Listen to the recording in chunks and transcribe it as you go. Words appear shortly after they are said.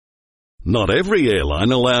Not every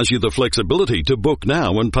airline allows you the flexibility to book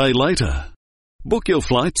now and pay later. Book your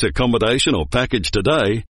flights, accommodation or package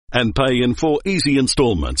today and pay in 4 easy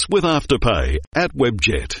installments with Afterpay at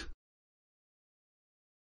Webjet.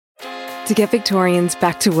 To get Victorians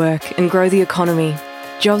back to work and grow the economy,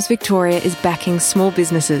 Jobs Victoria is backing small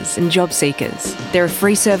businesses and job seekers. There are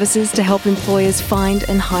free services to help employers find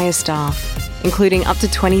and hire staff, including up to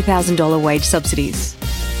 $20,000 wage subsidies.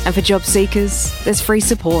 And for job seekers, there's free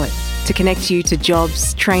support to connect you to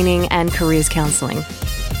jobs, training and careers counselling.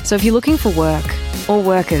 So if you're looking for work or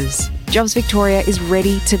workers, Jobs Victoria is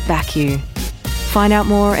ready to back you. Find out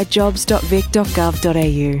more at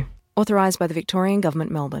jobs.vic.gov.au. Authorised by the Victorian Government,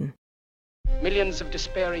 Melbourne. Millions of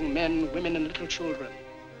despairing men, women and little children,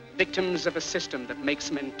 victims of a system that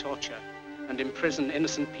makes men torture and imprison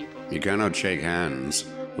innocent people. You cannot shake hands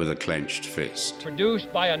with a clenched fist.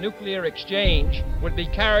 Produced by a nuclear exchange would be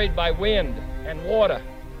carried by wind and water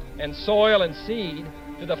and soil and seed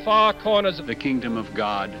to the far corners of the kingdom of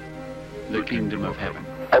God, the kingdom of heaven.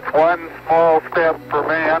 That's one small step for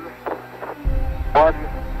man, one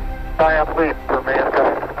giant leap for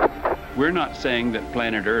mankind. We're not saying that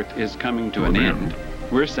planet Earth is coming to an end.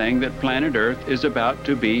 We're saying that planet Earth is about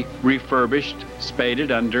to be refurbished,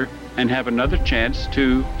 spaded under, and have another chance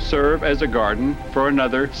to serve as a garden for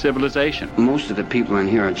another civilization. Most of the people in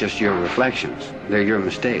here are just your reflections. They're your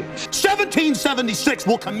mistakes. 1776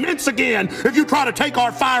 will commence again if you try to take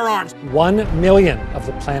our firearms. 1 million of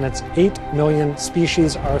the planet's 8 million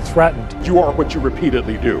species are threatened. You are what you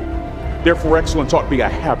repeatedly do. Therefore, excellence ought to be a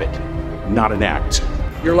habit, not an act.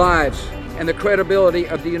 Your lives and the credibility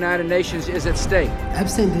of the United Nations is at stake.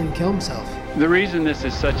 Epstein didn't kill himself. The reason this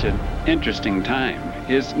is such an interesting time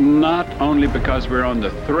is not only because we're on the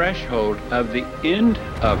threshold of the end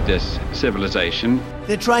of this civilization.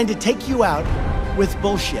 They're trying to take you out with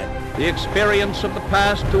bullshit. The experience of the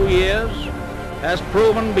past 2 years has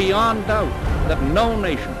proven beyond doubt that no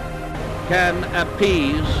nation can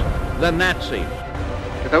appease the Nazis.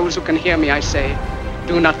 To those who can hear me, I say,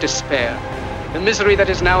 do not despair. The misery that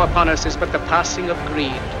is now upon us is but the passing of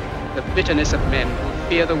greed, the bitterness of men who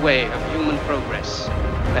fear the way of human progress.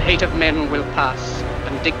 The hate of men will pass,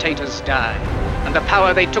 and dictators die, and the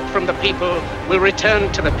power they took from the people will return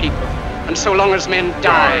to the people. And so long as men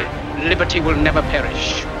die, liberty will never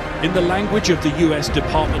perish. In the language of the U.S.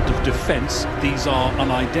 Department of Defense, these are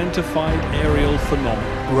unidentified aerial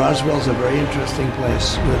phenomena. Roswell's a very interesting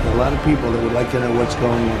place with a lot of people that would like to know what's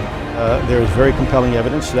going on. There is very compelling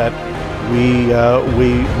evidence that we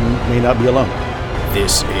may not be alone.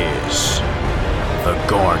 This is the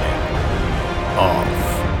Garden of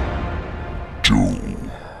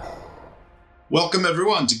Doom. Welcome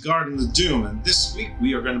everyone to Garden of Doom, and this week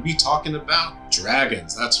we are going to be talking about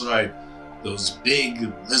dragons. That's right, those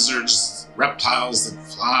big lizards, reptiles that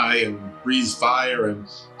fly and breathe fire and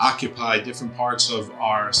occupy different parts of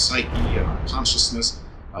our psyche and our consciousness.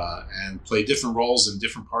 And play different roles in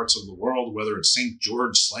different parts of the world, whether it's St.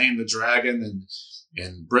 George slaying the dragon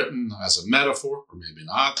in Britain as a metaphor, or maybe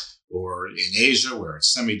not, or in Asia where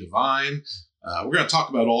it's semi-divine. We're going to talk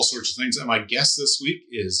about all sorts of things. And my guest this week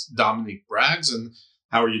is Dominique Braggs. And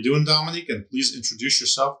how are you doing, Dominique? And please introduce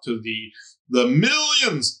yourself to the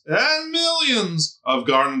millions and millions of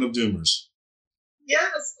Garden of Doomers.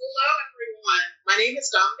 Yes, hello everyone. My name is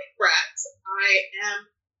Dominique Braggs. I am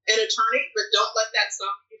an attorney, but don't let that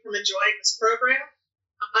stop you from enjoying this program.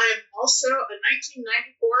 I am also a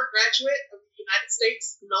 1994 graduate of the United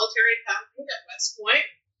States Military Academy at West Point.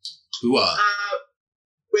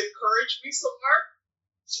 With Courage We Soar.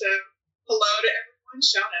 So, hello to everyone.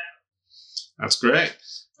 Shout out. That's great.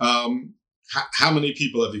 How many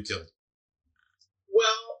people have you killed?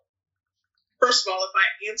 Well, first of all, if I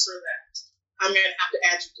answer that, I'm going to have to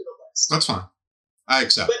add you to the list. That's fine. I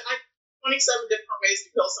accept. But I 27 different ways to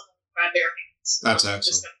kill someone with my bare hands. That's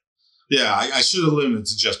excellent. Yeah, I should have limited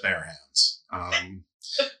to just bare hands.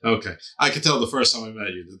 Okay. I could tell the first time I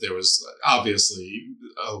met you that there was obviously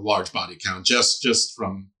a large body count just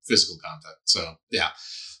from physical contact. So, yeah.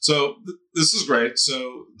 So this is great.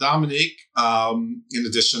 So Dominique, in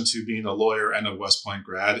addition to being a lawyer and a West Point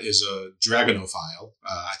grad, is a dragonophile.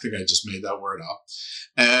 I think I just made that word up.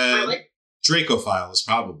 And Dracophile is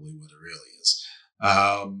probably what it really is.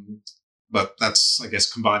 But that's, I guess,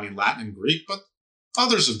 combining Latin and Greek. But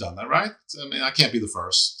others have done that, right? I mean, I can't be the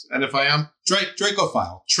first. And if I am,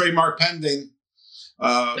 Dracophile, trademark pending,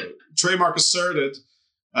 trademark asserted,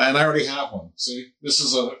 and I already have one. See, this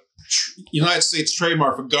is a United States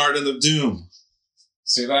trademark for Garden of Doom.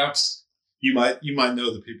 See that? You might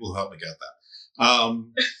know the people who helped me get that.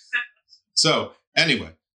 So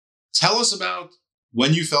anyway, tell us about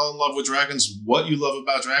when you fell in love with dragons, what you love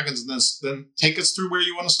about dragons, and then take us through where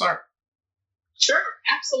you want to start. Sure,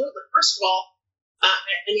 absolutely. First of all, I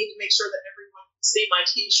need to make sure that everyone can see my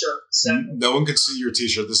T-shirt. So no one can see your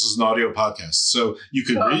T-shirt. This is an audio podcast, so you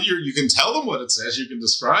can you can tell them what it says. You can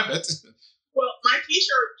describe it. Well, my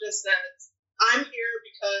T-shirt just says, "I'm here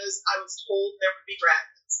because I was told there would be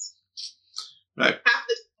dragons." Right. Half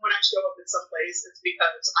the time when I show up at some place, it's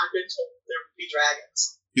because I've been told there would be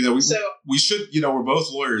dragons. We should, we're both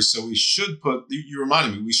lawyers, so we should put, you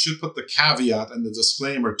reminded me, we should put the caveat and the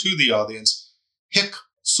disclaimer to the audience. Hic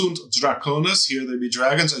sunt draconis, here there be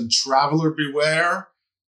dragons, and traveler beware,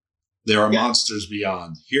 there are monsters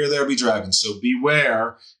beyond. Here there be dragons, so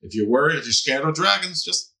beware. If you're worried, if you're scared of dragons,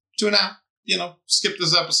 just tune out, skip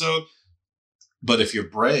this episode. But if you're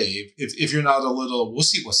brave, if you're not a little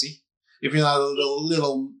wussy, if you're not a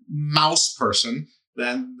little mouse person,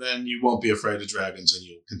 then you won't be afraid of dragons and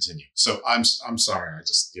you'll continue. So I'm sorry. I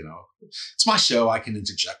just, it's my show. I can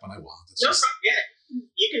interject when I want. No problem. Yeah.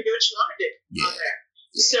 You can do what you want to do on there.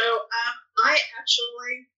 Yeah. So I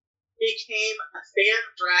actually became a fan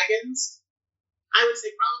of dragons, I would say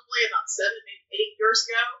probably about 7, 8 years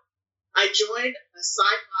ago. I joined a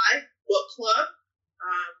sci-fi book club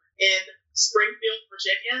in Springfield,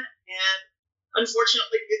 Virginia, and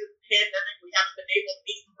unfortunately, due to the pandemic, we haven't been able to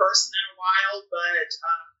meet in person in a while, but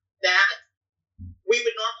that we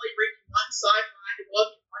would normally read one sci-fi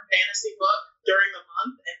book and one fantasy book during the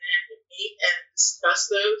month, and then meet and discuss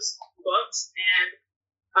those books. And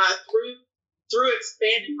through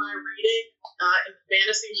expanding my reading in the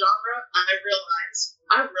fantasy genre, I realized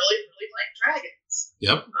I really, really like dragons.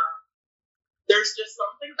 Yep. There's just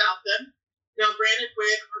something about them. Now, granted,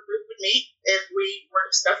 when our group would meet, if we were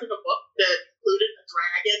discussing a book that included a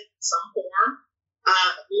dragon in some form,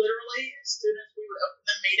 literally, as soon as we would open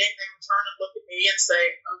the meeting, they would turn and look at me and say,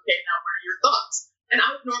 "Okay, now what are your thoughts?" And I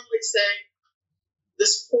would normally say,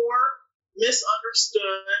 this poor,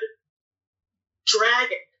 misunderstood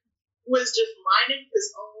dragon was just minding his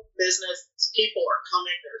own business. People are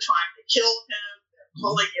coming, they're trying to kill him, they're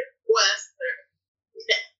calling it a quest.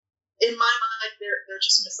 In my mind, they're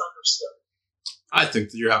just misunderstood. I think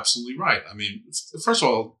that you're absolutely right. I mean, first of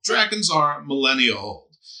all, dragons are millennia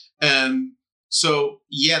old. And so,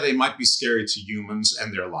 yeah, they might be scary to humans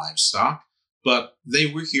and their livestock, but they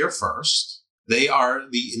were here first. They are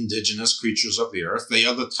the indigenous creatures of the earth. They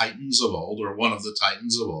are the titans of old, or one of the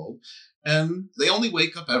titans of old. And they only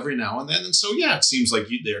wake up every now and then. And so, yeah, it seems like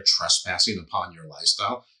they're trespassing upon your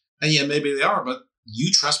lifestyle. And yeah, maybe they are, but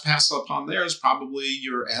you trespass upon theirs. Probably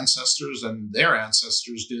your ancestors and their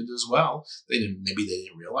ancestors did as well. Maybe they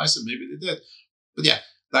didn't realize it. Maybe they did. But yeah,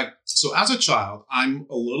 so as a child, I'm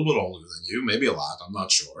a little bit older than you, maybe a lot. I'm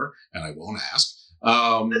not sure, and I won't ask. That's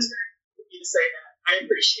very good of you to say that. I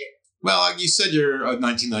appreciate it. Well, like you said, you're a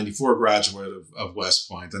 1994 graduate of West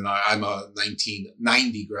Point, and I'm a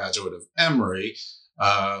 1990 graduate of Emory.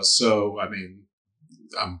 So, I mean,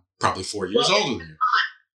 I'm probably 4 years older than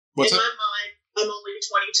you. In my mind, I'm only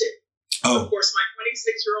 22. Oh. Of course, my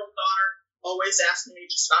 26-year-old daughter always asks me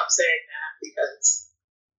to stop saying that because.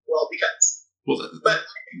 But I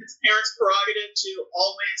think it's parents' prerogative to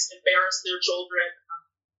always embarrass their children.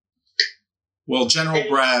 Well, General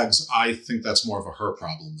Braggs, I think that's more of a her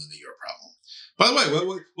problem than a your problem. By the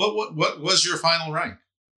way, what was your final rank?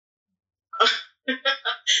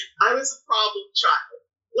 I was a problem child.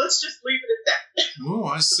 Let's just leave it at that. Oh,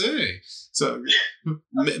 I see. So,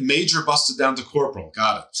 major busted down to corporal.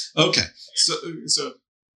 Got it. Okay. So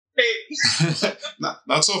maybe.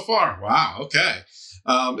 not so far. Wow. Okay.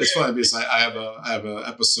 It's funny because I have a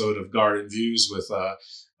episode of Garden Views with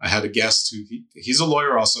I had a guest who he's a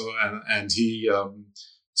lawyer also, and he him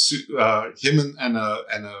and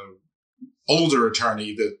a older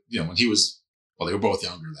attorney that when he was they were both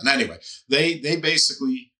younger then. Anyway, they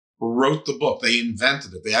basically wrote the book. They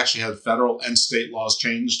invented it. They actually had federal and state laws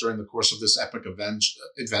changed during the course of this epic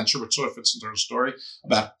adventure, which sort of fits into our story,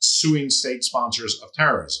 about suing state sponsors of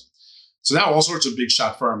terrorism. So now all sorts of big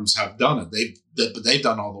shot firms have done it. They've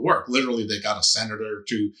done all the work. Literally, they got a senator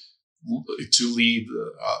to lead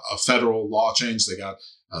a federal law change. They got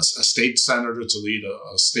a state senator to lead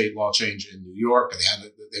a state law change in New York.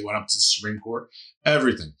 They went up to the Supreme Court.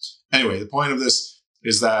 Everything. Anyway, the point of this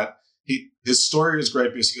is that his story is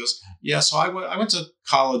great because he goes, yeah, so I went to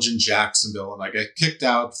college in Jacksonville and I got kicked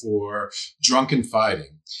out for drunken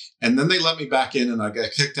fighting. And then they let me back in and I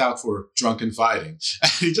got kicked out for drunken fighting.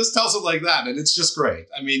 And he just tells it like that. And it's just great.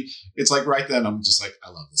 I mean, it's like right then I'm just like, I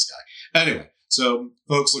love this guy. Anyway, so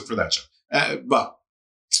folks, look for that show. But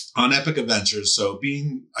on Epic Adventures, so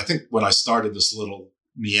I think when I started this little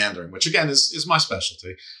meandering, which again is my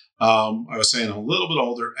specialty, I was saying I'm a little bit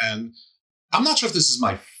older, and I'm not sure if this is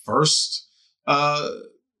my first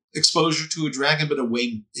exposure to a dragon, but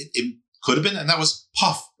it could have been, and that was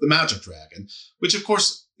Puff the Magic Dragon, which of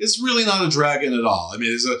course is really not a dragon at all. I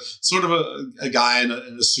mean, it's a sort of a guy in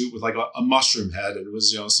a suit with like a mushroom head, and it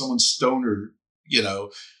was, someone's stoner,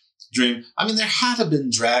 dream. I mean, there had to have been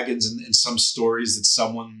dragons in some stories that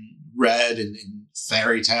someone read in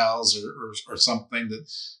fairy tales or something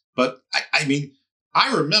but I mean,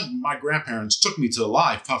 I remember my grandparents took me to the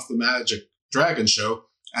live Puff the Magic Dragon show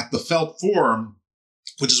at the Felt Forum,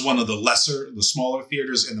 which is one of the smaller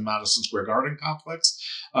theaters in the Madison Square Garden complex.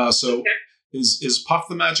 Is Puff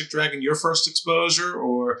the Magic Dragon your first exposure?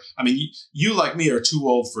 Or, I mean, you like me are too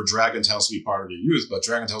old for Dragon Tales to be part of your youth, but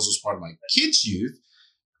Dragon Tales was part of my kids' youth,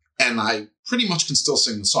 and I pretty much can still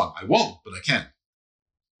sing the song. I won't, but I can.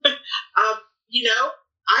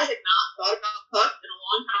 I had not thought about Puff in a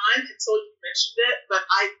long time until you mentioned it, but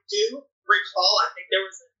I do recall, I think there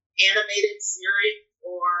was an animated series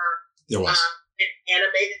or there was. An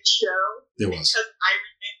animated show. There was. Because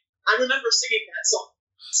I remember singing that song.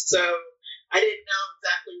 So I didn't know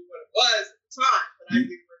exactly what it was at the time, but I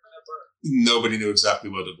do remember. Nobody knew exactly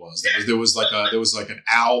what it was. There was like an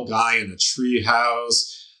owl guy in a tree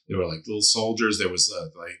house. There were like little soldiers. There was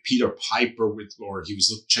like Peter Piper or he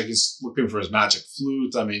was looking for his magic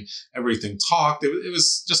flute. I mean, everything talked. It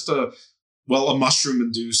was just a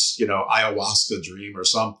mushroom-induced, ayahuasca dream or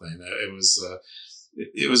something. It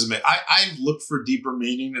was amazing. I looked for deeper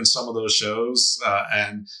meaning in some of those shows,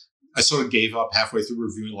 and I sort of gave up halfway through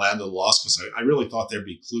reviewing Land of the Lost because I really thought there'd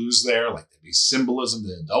be clues there, like there'd be symbolism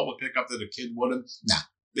that an adult would pick up that a kid wouldn't. Nah,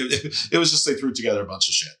 it was just they threw together a bunch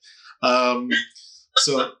of shit.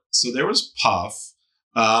 So there was Puff,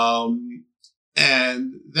 and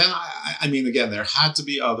then I mean, again, there had to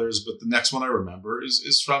be others, but the next one I remember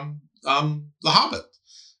is from The Hobbit.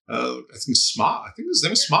 I think Smaug. I think his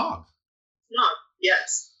name is Smaug. Smaug,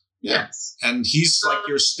 yes. Yeah. Yes. And he's like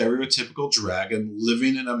your stereotypical dragon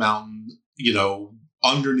living in a mountain,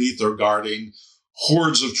 underneath or guarding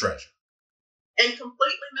hordes of treasure. And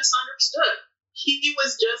completely misunderstood. He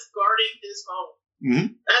was just guarding his home.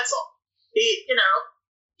 Mm-hmm. That's all.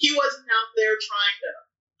 He wasn't out there trying to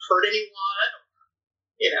hurt anyone.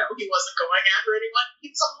 He wasn't going after anyone. He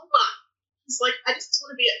was a homebody. He's like, I just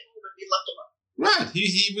want to be at home and be left alone. Right.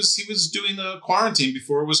 He was doing a quarantine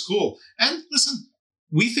before it was cool. And listen,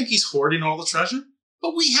 we think he's hoarding all the treasure,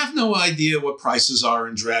 but we have no idea what prices are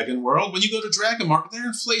in Dragon World. When you go to Dragon Market, their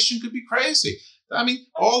inflation could be crazy. I mean,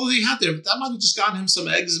 all that he had there, that might have just gotten him some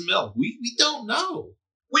eggs and milk. We don't know.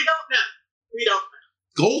 We don't know.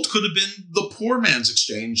 Gold could have been the poor man's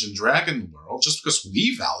exchange in Dragon World. Just because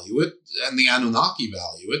we value it and the Anunnaki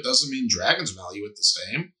value it doesn't mean dragons value it the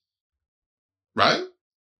same. Right?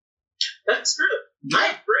 That's true. Yeah. I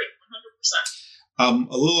agree, 100%.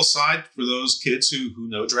 A little aside for those kids who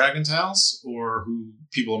know Dragon Tales, or who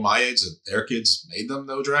people of my age that their kids made them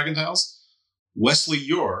know Dragon Tales, Wesley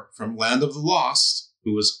Ure from Land of the Lost,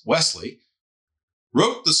 who was Wesley,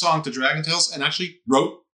 wrote the song to Dragon Tales and actually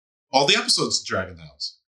wrote all the episodes of Dragon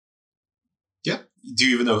Tales. Yeah. Do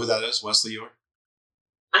you even know who that is, Wesley Ure?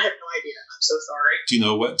 I have no idea. I'm so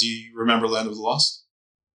sorry. Do you remember Land of the Lost?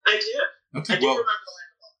 I do. Okay, I do remember Land of the Lost.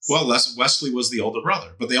 Well, Wesley was the older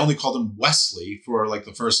brother, but they only called him Wesley for like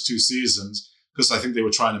the first 2 seasons because I think they were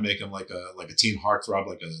trying to make him like a teen heartthrob,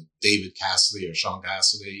 like a David Cassidy or Sean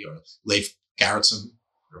Cassidy or Leif Garrettson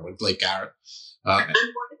or like Blake Garrett. I'm going to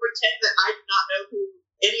pretend that I do not know who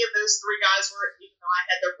any of those 3 guys were, even though I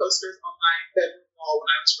had their posters on my bedroom wall when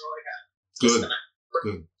I was growing up.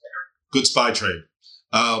 Good spy trade.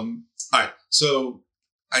 All right, so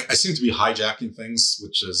I seem to be hijacking things,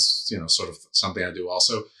 which is sort of something I do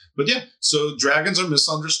also. But yeah, so dragons are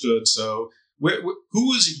misunderstood. So who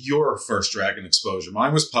was your first dragon exposure?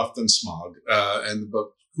 Mine was Puff and Smaug.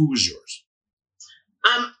 But who was yours?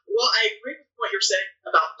 Well, I agree with what you're saying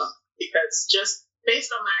about Puff because just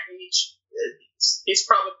based on my age, he's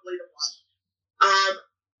probably the one.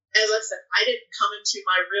 As I said, I didn't come into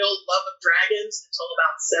my real love of dragons until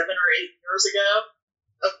about 7 or 8 years ago.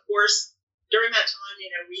 Of course, during that time,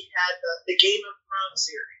 we had the Game of Thrones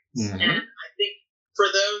series. Mm-hmm. And I think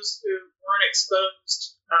for those who weren't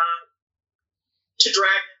exposed to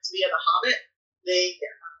dragons via The Hobbit, they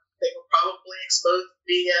were probably exposed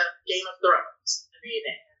via Game of Thrones. I mean,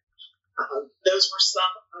 those were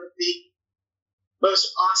some of the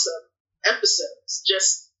most awesome episodes.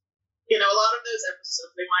 Just, a lot of those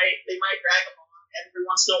episodes, they might drag them on, and every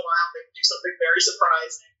once in a while they would do something very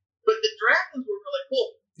surprising. But the dragons were really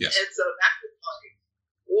cool. Yes. And so that was like,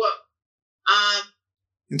 whoa.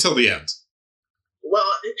 Until the end. Well,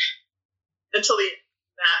 until the end.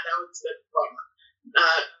 That was a bummer.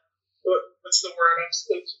 What's the word I'm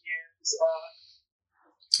supposed to use?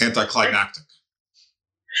 Anticlimactic.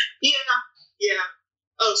 Yeah.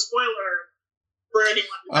 Oh, spoiler for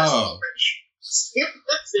anyone who hasn't already.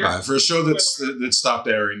 For a show that stopped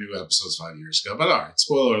airing new episodes 5 years ago. But all right,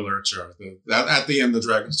 spoiler alert, sure. At the end, the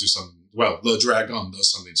dragons do something. Well, the dragon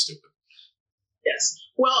does something stupid. Yes.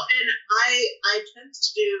 Well, and I tend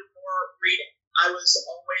to do more reading. I was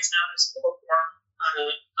always known as a bookworm.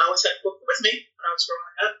 I always had a book with me when I was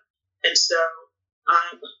growing up. And so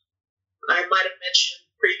I might have mentioned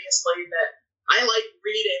previously that I like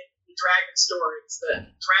reading the dragon stories, the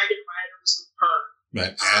Dragon Riders of Pern.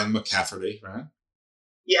 Right, Anne McCafferty, right?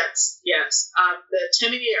 Yes. The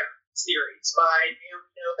Temier series by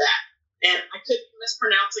Naomi Novak. And I could be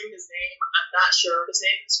mispronouncing his name. I'm not sure. His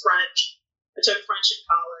name is French. I took French in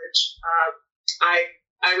college. I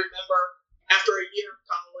remember after a year of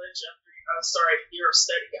college, a year of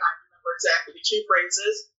study, I remember exactly 2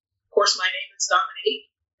 phrases. Of course, my name is Dominique,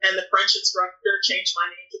 and the French instructor changed my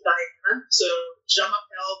name to Diana. So, je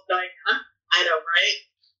m'appelle Diana. I know, right?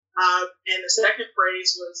 And the second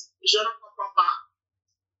phrase was, je ne comprends pas.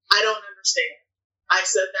 I don't understand. I've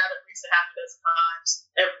said that at least a half a dozen times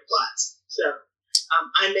every class. So,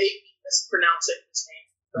 I may be mispronouncing his name.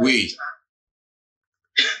 But,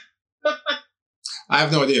 I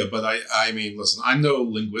have no idea, but I mean, listen, I'm no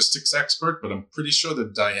linguistics expert, but I'm pretty sure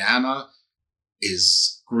that Diana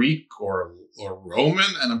is Greek or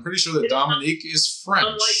Roman, and I'm pretty sure that Dominique is French.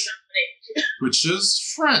 Unlike Dominique. Which is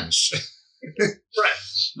French.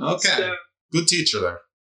 French. Okay. So, good teacher there.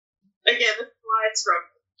 Again, this is why I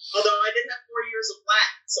struggled. Although I did have 4 years of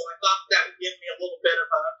Latin, so I thought that would give me a little bit of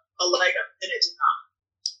a leg up, and it did not.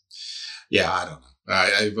 Yeah, I don't know.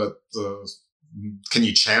 But can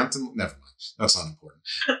you chant? Never mind. That's not important.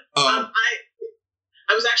 I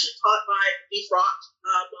was actually taught by a defrocked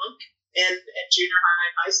monk in junior high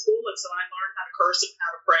and high school, and so I learned how to curse and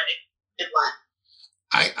how to pray in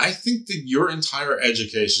Latin. I think that your entire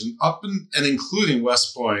education, up and including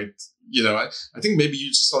West Point, I think maybe you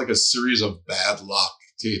just like a series of bad luck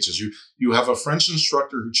teachers. You have a French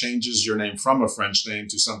instructor who changes your name from a French name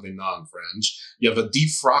to something non-French. You have a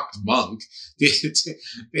defrocked monk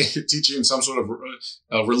teaching in some sort of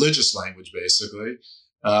religious language, basically.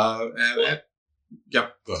 Yep.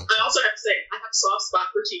 Go ahead. I also have to say, I have a soft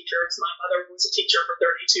spot for teachers. My mother was a teacher for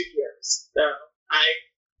 32 years. So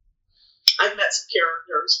I've met some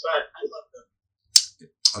characters, but I love them.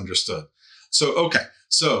 Understood. So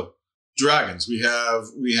dragons. We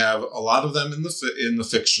have a lot of them in the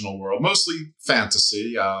fictional world, mostly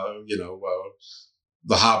fantasy. The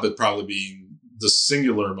Hobbit probably being the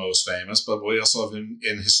singular most famous, but we also have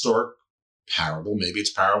in historic parable. Maybe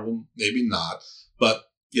it's parable, maybe not.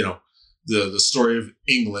 But the story of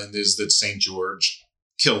England is that St. George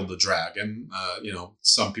killed the dragon.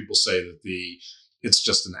 Some people say that it's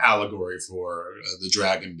just an allegory for the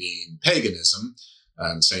dragon being paganism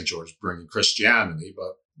and St. George bringing Christianity.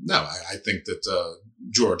 But no, I think that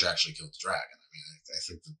George actually killed the dragon. I mean, I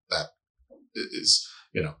think that is,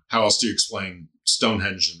 how else do you explain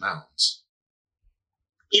Stonehenge and mountains?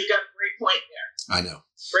 You've got a great point there. I know.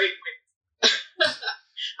 Great point.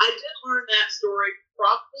 I did learn that story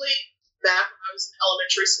probably back when I was in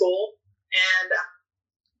elementary school, and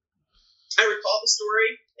I recall the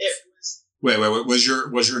story. It was... Wait. Was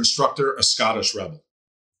your instructor a Scottish rebel?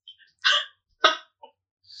 No.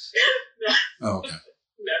 Oh, okay.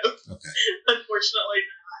 No. Okay. Unfortunately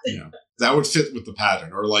not. Yeah, that would fit with the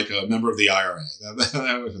pattern, or like a member of the IRA.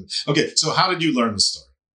 Okay, so how did you learn the story?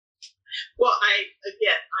 Well, I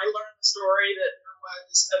learned the story that there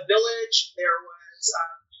was a village. There was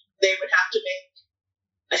they would have to make,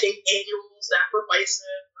 I think, annual sacrifices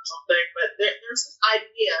or something. But there's this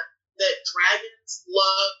idea that dragons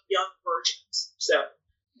love young virgins, so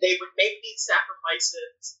they would make these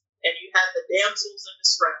sacrifices. And you had the damsels in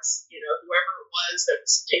distress, whoever it was that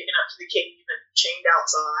was taken up to the cave and chained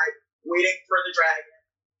outside, waiting for the dragon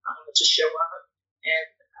to show up.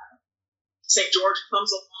 And St. George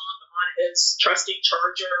comes along on his trusty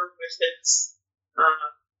charger with his,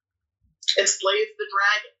 and slays the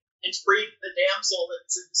dragon and frees the damsel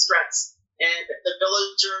that's in distress. And the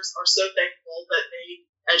villagers are so thankful that they,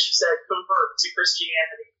 as you said, convert to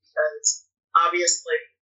Christianity because obviously,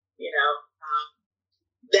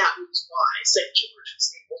 that was why St. George was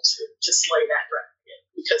able to slay that dragon,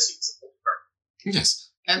 because he was a believer. Yes.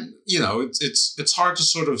 And, it's hard to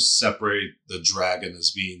sort of separate the dragon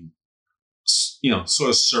as being, sort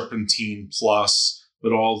of serpentine plus,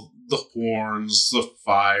 but all the horns, the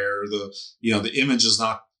fire, the image is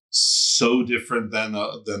not so different than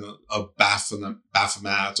a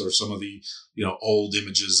Baphomet or some of the old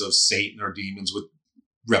images of Satan or demons with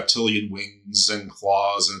reptilian wings and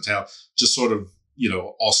claws and a tail, just sort of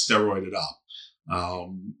all steroided up.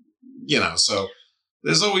 So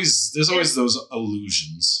there's always those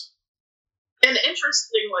illusions. And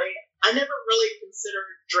interestingly, I never really considered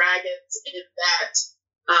dragons in that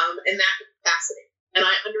capacity, and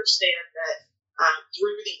I understand that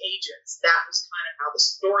through the ages, that was kind of how the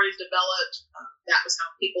stories developed. That was how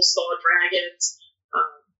people saw dragons.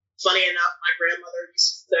 Funny enough, my grandmother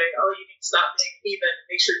used to say, "Oh, you need to stop being heathen and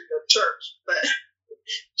make sure you go to church," but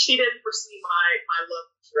she didn't foresee my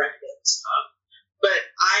love of dragons. But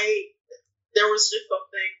there was just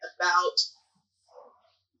something about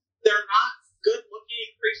they're not good-looking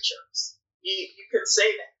creatures. You can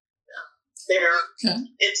say that.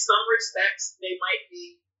 In some respects, they might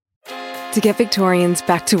be. To get Victorians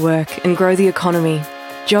back to work and grow the economy,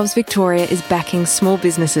 Jobs Victoria is backing small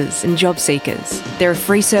businesses and job seekers. There are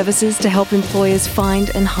free services to help employers find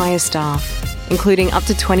and hire staff, including up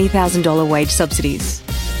to $20,000 wage subsidies.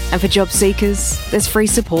 And for job seekers, there's free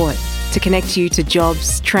support to connect you to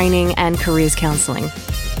jobs, training and careers counselling.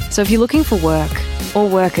 So if you're looking for work or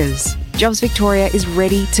workers, Jobs Victoria is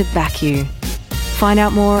ready to back you. Find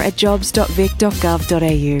out more at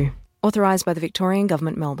jobs.vic.gov.au. Authorised by the Victorian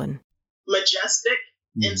Government, Melbourne. Majestic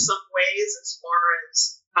in some ways as far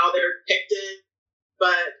as how they're depicted,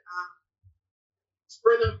 but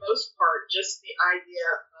for the most part, just the idea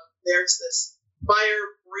of there's this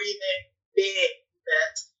fire-breathing being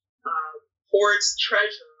that hoards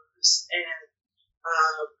treasures and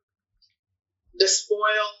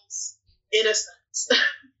despoils innocence.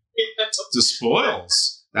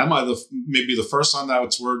 Despoils? That might maybe the first time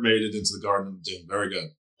that word made it into the Garden of Doom. Very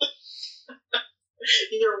good.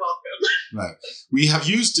 You're welcome. Right. We have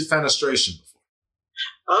used defenestration before.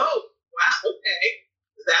 Oh, wow. Okay.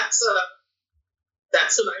 That's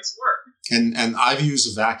a nice word. And I've used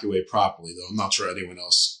evacuate properly, though. I'm not sure anyone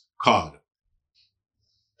else caught it.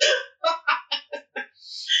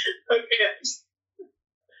 Okay.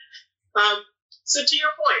 So to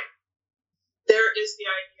your point, there is the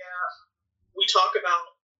idea, we talk about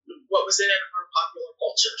what was in our popular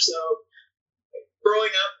culture. So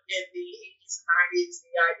growing up in the 80s and 90s,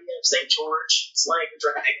 the idea of St. George slaying the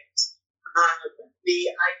dragons,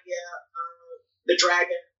 the idea of the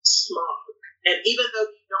dragon Smog. And even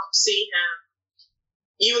though you don't see him,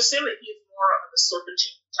 you assume that he's more of a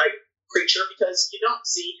serpentine type creature because you don't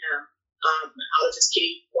see him out of his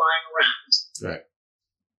cave flying around. Right.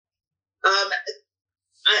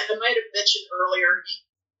 I might have mentioned earlier,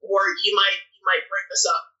 or you might bring this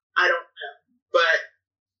up. I don't know, but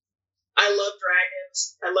I love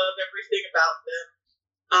dragons. I love everything about them.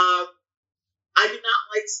 I do not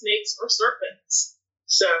like snakes or serpents,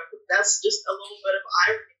 so that's just a little bit of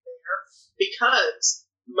irony there, because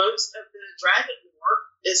most of the dragon lore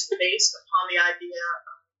is based upon the idea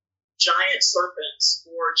of giant serpents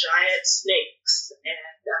or giant snakes,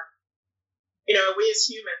 and we as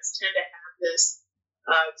humans tend to have this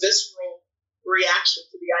visceral reaction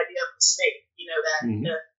to the idea of the snake. That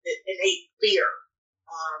innate fear.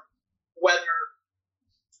 Whether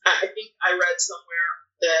I think I read somewhere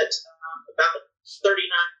that about 39%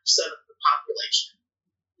 of the population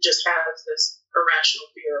just has this irrational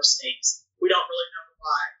fear of snakes. We don't really know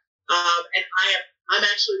why. And I'm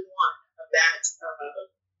actually one of that.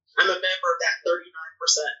 I'm a member of that 39%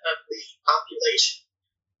 of the population.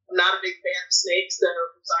 I'm not a big fan of snakes, though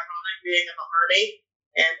it was ironic being in the Army.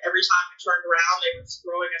 And every time I turned around, they were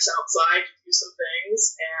throwing us outside to do some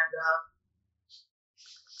things. And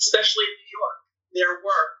especially in New York, there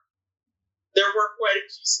were quite a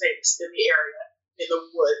few snakes in the area, in the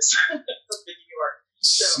woods of New York.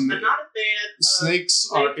 So I'm not a fan of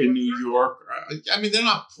snakes are in New York. I mean, they're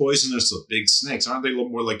not poisonous of big snakes. Aren't they a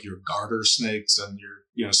little more like your garter snakes and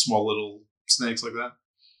your small little snakes like that?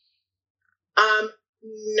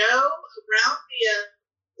 No, around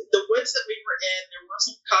the woods that we were in, there were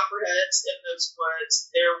some copperheads in those woods.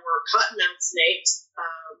 There were cottonmouth snakes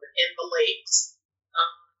in the lakes.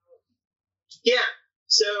 Yeah.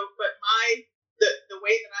 So, but the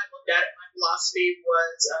way that I looked at it, my philosophy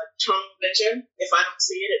was tunnel vision. If I don't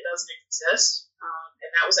see it, it doesn't exist. And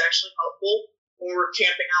that was actually helpful when we were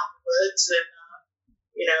camping out in the woods. And,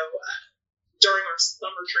 during our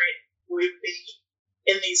summer training, we would be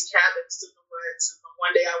in these cabins in the woods. And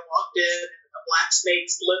one day I walked in and a black snake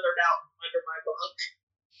slithered out from under my bunk.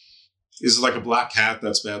 Is it like a black cat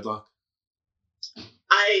that's bad luck?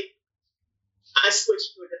 I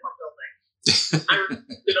switched to a different building. I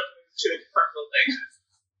did a move to a different building,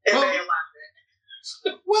 and they allowed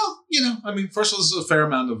it. Well, I mean, first of all, there's a fair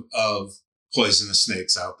amount of poisonous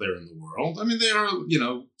snakes out there in the world. I mean, they are,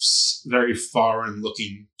 very foreign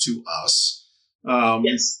looking to us.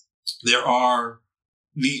 Yes. There are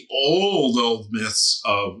the old myths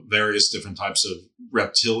of various different types of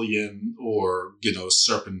reptilian or,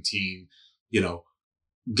 serpentine,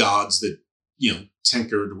 gods that,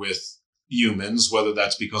 tinkered with humans, whether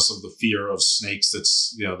that's because of the fear of snakes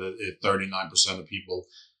that's, that 39% of people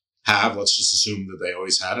have. Let's just assume that they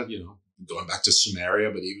always had it, going back to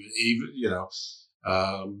Sumeria, but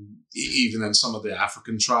even in some of the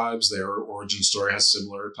African tribes, their origin story has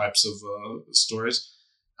similar types of stories.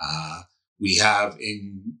 We have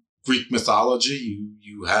in Greek mythology,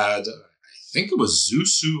 you had, I think it was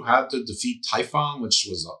Zeus who had to defeat Typhon, which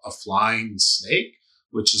was a flying snake,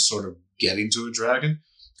 which is sort of getting to a dragon.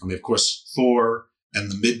 I mean, of course, Thor and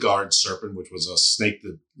the Midgard serpent, which was a snake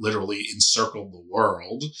that literally encircled the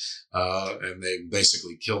world, and they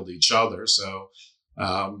basically killed each other. So,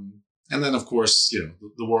 and then, of course,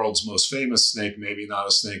 the world's most famous snake, maybe not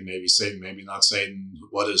a snake, maybe Satan, maybe not Satan.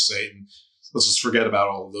 What is Satan? Let's just forget about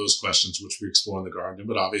all of those questions, which we explore in the garden.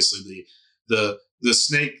 But obviously, the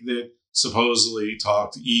snake that supposedly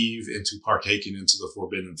talked Eve into partaking into the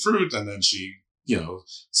forbidden fruit, and then she,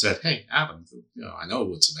 said, "Hey, Adam, I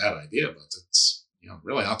know it's a bad idea, but it's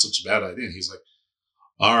really not such a bad idea." And he's like,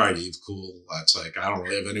 "All right, Eve, cool. That's like, I don't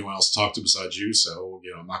really have anyone else to talk to besides you, so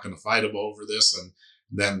I'm not going to fight him over this." And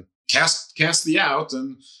then cast the out,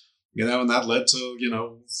 and and that led to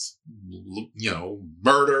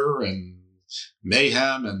murder and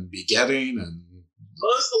mayhem and begetting and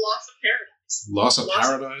what was the loss of paradise? Loss of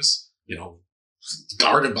paradise,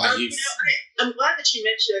 guarded by Eve. I'm glad that you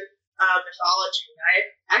mentioned mythology. I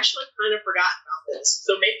actually kind of forgot about this,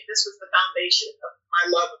 so maybe this was the foundation of my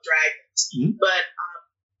love of dragons. Mm-hmm. But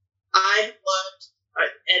I loved,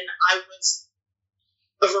 and I was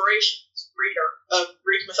a voracious reader of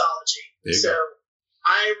Greek mythology. So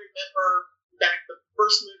I remember back the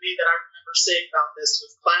first movie that I remember seeing about this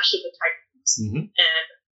was Clash of the Titans, mm-hmm. and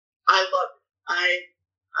I loved it.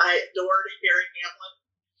 I adored Harry Hamlin.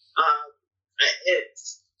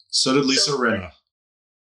 So did Lisa Rinna.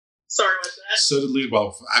 Sorry, what's that? So did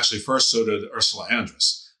first so did Ursula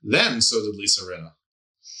Andress. Then so did Lisa Rinna.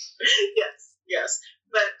 Yes.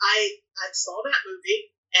 But I saw that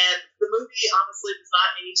movie, and the movie honestly does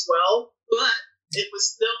not age well, but it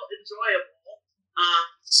was still enjoyable.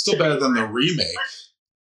 Still better than the remake.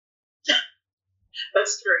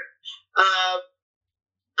 That's true.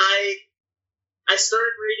 I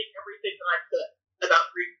started reading everything that I could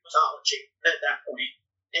about Greek mythology at that point,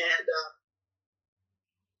 and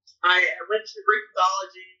I went through Greek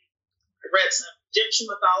mythology. I read some Egyptian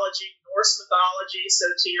mythology, Norse mythology. So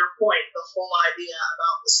to your point, the whole idea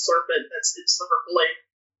about the serpent that's encircling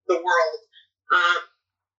the world.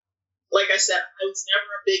 Like I said, I was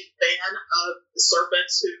never a big fan of the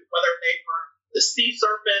serpents, whether they were the sea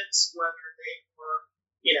serpents, whether they were,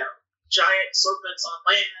 giant serpents on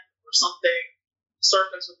land or something,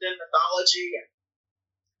 serpents within mythology.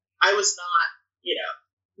 I was not,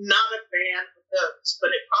 not a fan of those,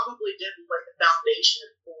 but it probably did lay the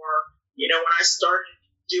foundation for, when I started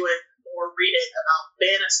doing more reading about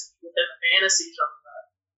fantasy within the fantasy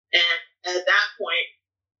genre. And at that point,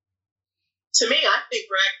 to me, I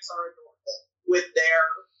think dragons are adorable with their,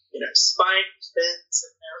 spine fins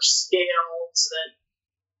and their scales and,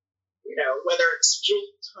 whether it's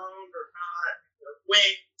jewel toned or not, their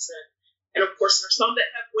wings. And of course, there's some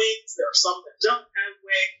that have wings. There are some that don't have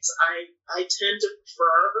wings. I tend to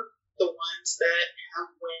prefer the ones that have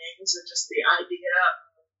wings and just the idea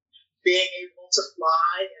of being able to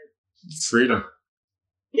fly and freedom.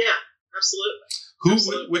 Yeah,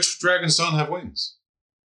 absolutely. Which dragons don't have wings?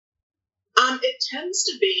 It tends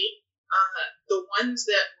to be the ones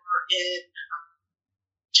that were in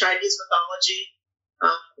Chinese mythology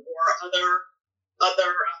or other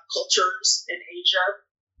cultures in Asia.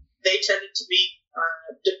 They tended to be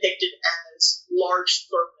depicted as large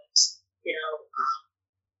serpents,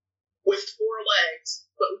 with 4 legs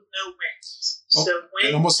but with no wings. So wings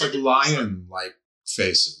and almost like lion-like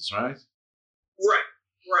faces, right? Right.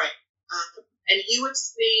 And you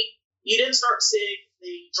didn't start seeing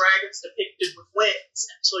the dragons depicted with wings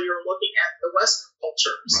until you're looking at the Western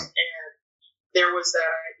cultures, right. And there was that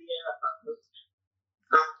idea of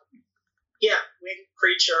winged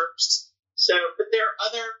creatures. So, but there are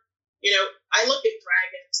other. I look at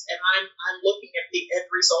dragons and I'm looking at the end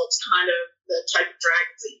results, kind of the type of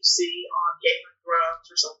dragons that you see on Game of Thrones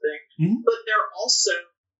or something. Mm-hmm. But there are also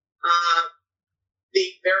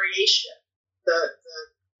the variation, the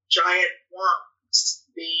giant worms,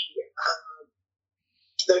 the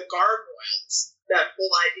gargoyles that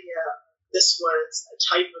whole idea this was a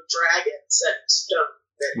type of dragon set in stone.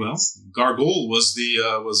 Well, Gargoyle was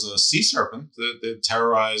a sea serpent that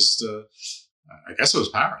terrorized. I guess it was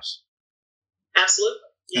Paris. Absolutely.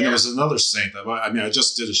 Yeah. And there was another saint. I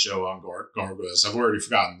just did a show on gargoyles. I've already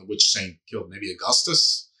forgotten which saint killed. Maybe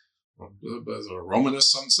Augustus or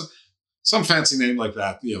Romanus, some fancy name like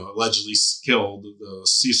that. Allegedly killed the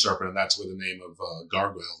sea serpent, and that's where the name of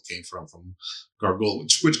gargoyle came from gargoyle,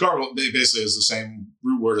 which gargoyle basically is the same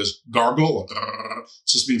root word as gargle. It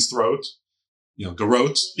just means throat.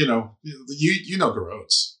 Garrote. You know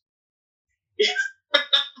garrotes. Yeah.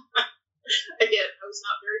 Again, I was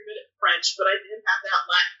not very good at French, but I did have that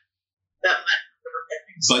Latin.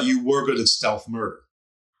 But you were good at stealth murder.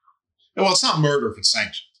 Well, it's not murder if it's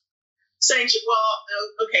sanctioned. Sanctioned. Well,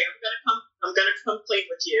 okay. I'm gonna come clean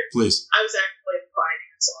with you. Please. I was actually a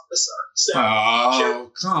finance officer. So.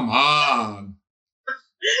 Come on.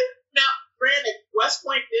 Now, granted, West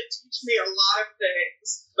Point did teach me a lot of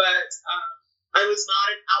things, but I was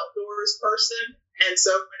not an outdoors person, and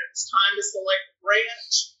so when it was time to select a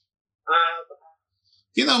branch.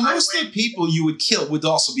 Most of the people you would kill would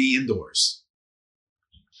also be indoors.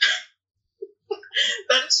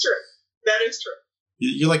 That is true.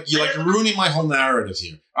 You're like ruining my whole narrative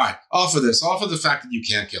here. All right, off of the fact that you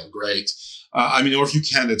can't kill, great. Or if you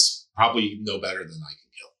can, it's probably no better than I can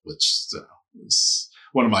kill, which is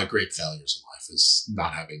one of my great failures in life, is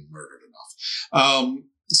not having murdered enough.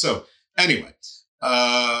 So anyway,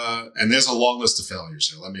 and there's a long list of failures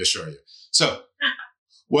here, let me assure you. So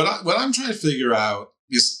what I'm trying to figure out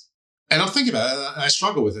is, and I'm thinking about it, and I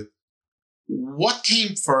struggle with it. What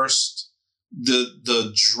came first,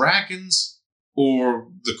 the dragons or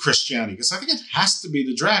the Christianity? Because I think it has to be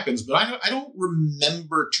the dragons, but I don't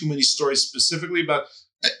remember too many stories specifically about,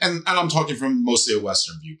 and I'm talking from mostly a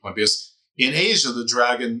Western viewpoint, because in Asia, the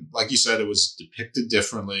dragon, like you said, it was depicted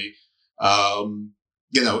differently.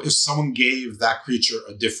 If someone gave that creature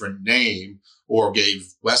a different name or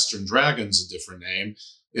gave Western dragons a different name,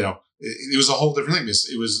 it was a whole different thing.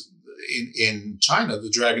 It was in China, the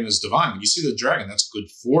dragon is divine. When you see the dragon, that's good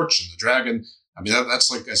fortune. The dragon, that's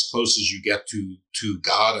like as close as you get to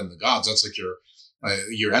God and the gods. That's like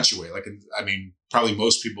your entryway. Probably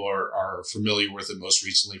most people are familiar with it most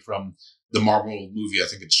recently from the Marvel movie. I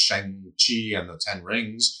think it's Shang-Chi and the Ten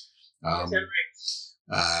Rings. But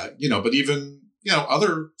even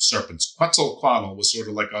other serpents. Quetzalcoatl was sort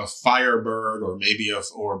of like a firebird, or maybe a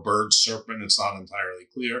bird serpent. It's not entirely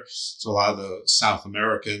clear. So a lot of the South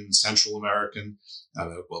American, Central American,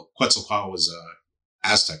 Quetzalcoatl was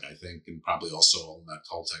Aztec, I think, and probably also all that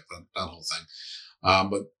Toltec, that whole thing.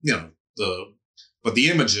 But the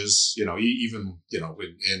images, even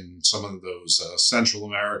in some of those Central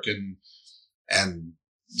American and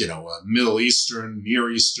Middle Eastern, Near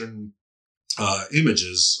Eastern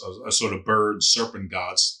images of sort of bird serpent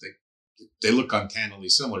gods, they look uncannily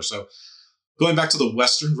similar. So going back to the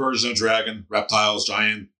Western version of dragon, reptiles,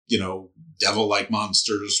 giant, devil-like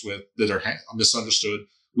monsters that are misunderstood,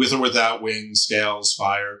 with or without wings, scales,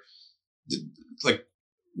 fire.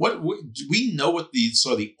 What do we know what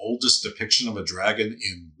the oldest depiction of a dragon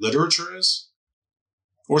in literature is,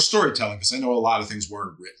 or storytelling? Because I know a lot of things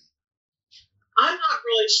weren't written. I'm not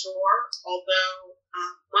really sure, although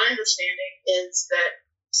my understanding is that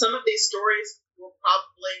some of these stories were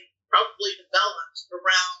probably developed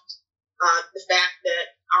around the fact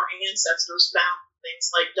that our ancestors found things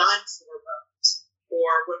like dinosaur bones,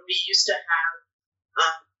 or when we used to have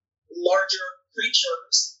larger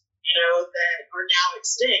creatures, that are now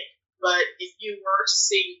extinct. But if you were to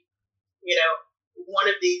see, one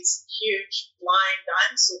of these huge flying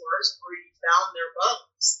dinosaurs where you found their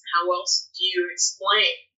bones, how else do you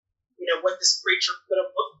explain, what this creature could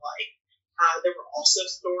have looked like? There were also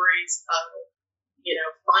stories of,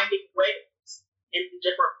 finding whales in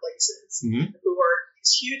different places who were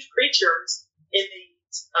these huge creatures in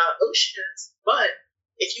these oceans. But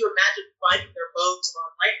if you imagine finding their bones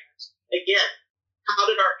on land, again, how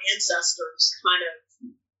did our ancestors kind of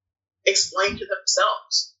explain to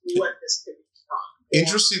themselves what this could be from?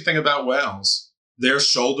 Interesting thing about whales, their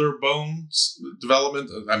shoulder bones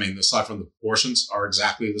development, aside from the proportions, are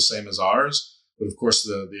exactly the same as ours. But of course,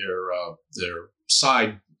 their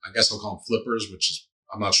side, I guess I'll call them flippers, which is,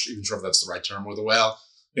 I'm not even sure if that's the right term with a whale,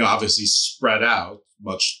 obviously spread out,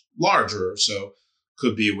 much larger, so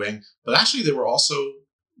could be a wing. But actually, they were also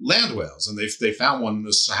land whales, and they found one in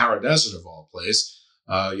the Sahara Desert of all place.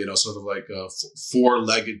 Sort of like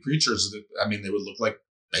four-legged creatures. They would look like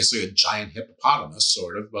basically a giant hippopotamus,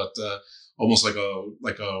 sort of, but almost like a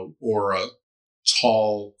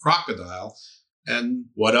tall crocodile. And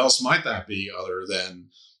what else might that be other than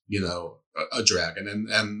a dragon.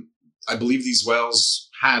 And I believe these whales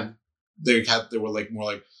they were like more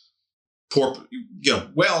like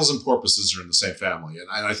whales and porpoises are in the same family. And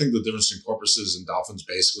I think the difference between porpoises and dolphins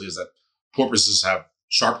basically is that porpoises have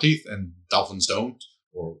sharp teeth and dolphins don't.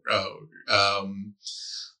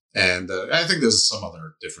 And I think there's some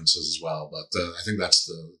other differences as well, but I think that's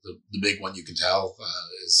the big one you can tell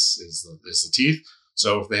is the teeth.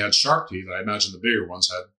 So if they had sharp teeth, I imagine the bigger ones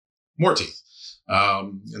had more teeth.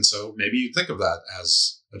 And so maybe you think of that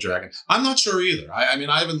as a dragon. I'm not sure either. I mean,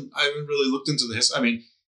 I haven't really looked into the history. I mean,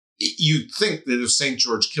 you'd think that if St.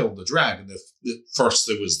 George killed the dragon, first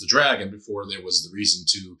there was the dragon before there was the reason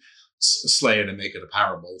to slay it and make it a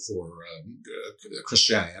parable for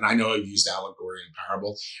Christianity. And I know I've used allegory and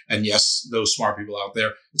parable. And yes, those smart people out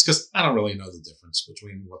there, it's because I don't really know the difference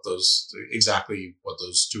between exactly what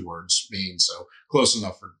those two words mean. So close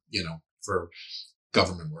enough for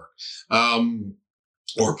government work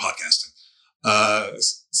or podcasting.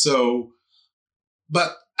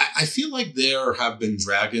 But I feel like there have been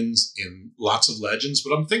dragons in lots of legends,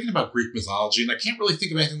 but I'm thinking about Greek mythology, and I can't really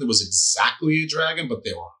think of anything that was exactly a dragon, but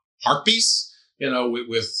they were harpies,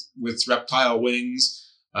 with reptile wings.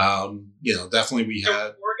 Definitely we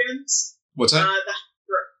had Gorgons. What's that?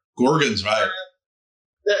 Gorgons, right?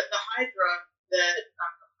 The Hydra that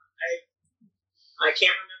I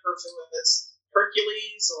can't remember if it was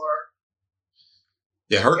Hercules or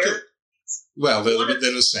Hercules. Well, they're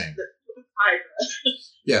the same. The Hydra.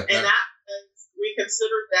 Yeah, and we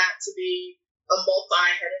considered that to be a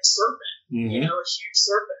multi-headed serpent. Mm-hmm. A huge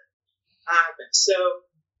serpent. So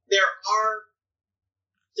there are,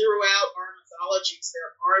 throughout our mythologies,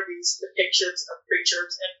 there are these depictions of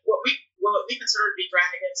creatures, and what we consider to be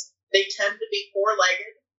dragons, they tend to be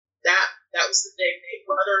four-legged. That was the thing.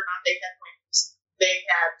 Whether or not they had wings, they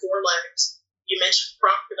had four legs. You mentioned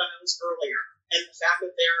crocodiles earlier, and the fact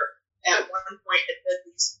that there at one point had been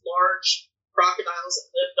these large crocodiles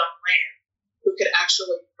that lived on land who could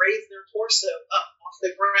actually raise their torso up off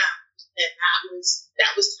the ground, and that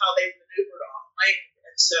was how they maneuvered on land.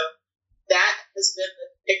 And so that has been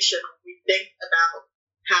the depiction when we think about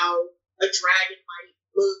how a dragon might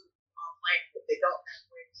move on land if they don't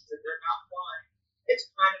have wings and they're not flying.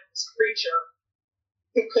 It's kind of this creature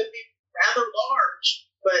who could be rather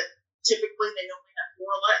large, but typically they only have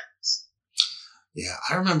four legs. Yeah,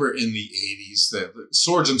 I remember in the 80s that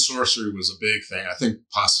swords and sorcery was a big thing. I think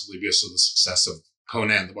possibly because of the success of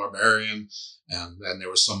Conan the Barbarian, and there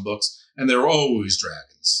were some books, and there were always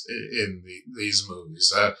dragons in these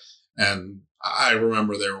movies. And I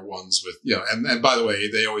remember there were ones with, and by the way,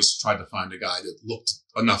 they always tried to find a guy that looked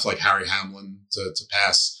enough like Harry Hamlin to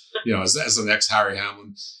pass, as the next Harry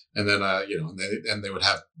Hamlin. And then, and they would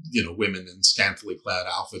have, women in scantily clad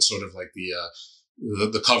outfits, sort of like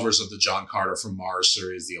the covers of the John Carter from Mars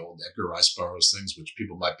series, the old Edgar Rice Burroughs things, which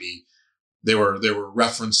people might be, there were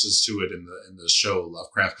references to it in the show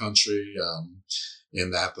Lovecraft Country,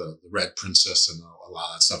 in that the Red Princess and a lot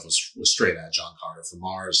of that stuff was straight at John Carter from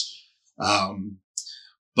Mars.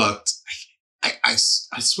 But I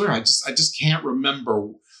swear, I just can't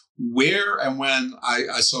remember where and when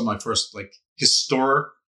I saw my first historic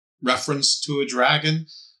reference to a dragon.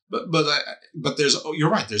 But you're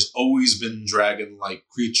right. There's always been dragon-like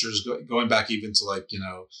creatures going back even to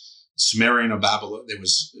Sumerian or Babylon. There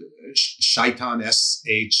was Shaitan,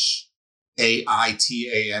 Shaitan,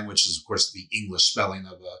 which is of course the English spelling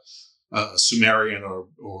of a Sumerian or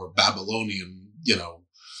Babylonian,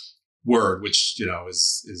 word, which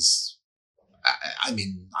is. I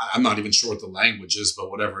mean, I'm not even sure what the language is,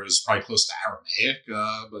 but whatever is probably close to Aramaic.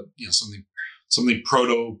 But something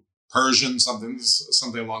Proto-Persian, something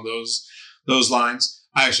along those lines.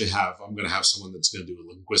 I'm going to have someone that's going to do a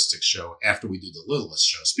linguistics show after we do the Lilith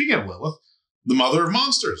show. Speaking of Lilith, the mother of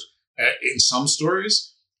monsters. In some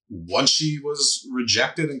stories, once she was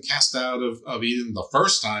rejected and cast out of Eden the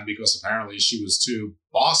first time because apparently she was too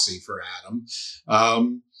bossy for Adam,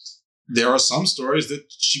 there are some stories that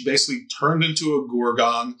she basically turned into a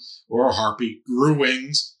gorgon or a harpy, grew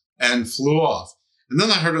wings, and flew off. And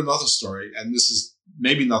then I heard another story, and this is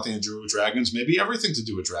maybe nothing to do with dragons, maybe everything to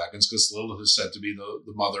do with dragons, because Lilith is said to be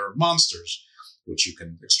the mother of monsters, which you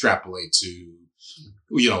can extrapolate to,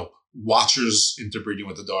 Watchers interbreeding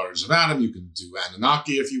with the daughters of Adam. You can do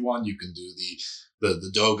Anunnaki if you want. You can do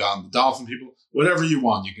the Dogon, the dolphin people, whatever you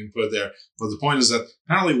want, you can put there. But the point is that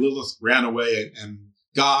apparently Lilith ran away, and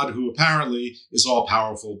God, who apparently is all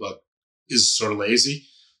powerful but is sort of lazy,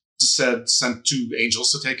 sent two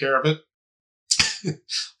angels to take care of it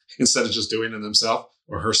instead of just doing it himself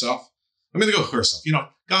or herself. I'm going to go herself.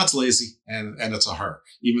 God's lazy, and it's a her.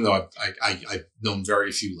 Even though I've known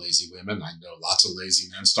very few lazy women, I know lots of lazy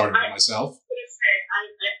men, starting with myself.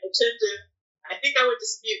 I think I would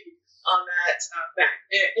dispute you on that fact.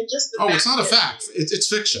 And just the it's not a fact. It's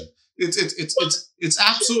fiction. It's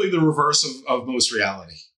absolutely the reverse of most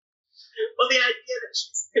reality. Well, the idea that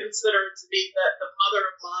she's considered to be the mother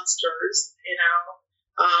of monsters,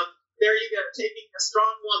 there you go, taking a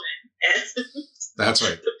strong woman and that's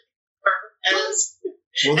right.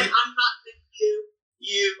 And I'm not thinking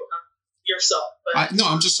you yourself, but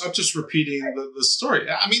I'm just repeating the story.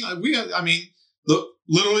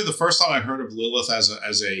 Literally the first time I heard of Lilith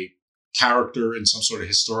as a character in some sort of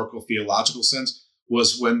historical theological sense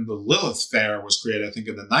was when the Lilith Fair was created, I think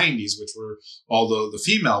in the 90s, which were all the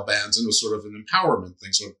female bands, and it was sort of an empowerment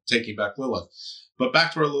thing, sort of taking back Lilith. But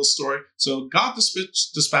back to our little story. So God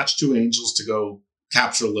dispatched 2 angels to go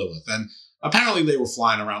capture Lilith. And apparently they were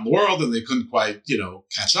flying around the world and they couldn't quite,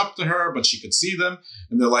 catch up to her, but she could see them.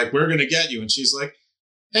 And they're like, we're going to get you. And she's like,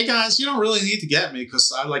 hey guys, you don't really need to get me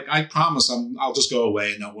because I promise I'll just go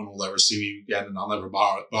away and no one will ever see me again and I'll never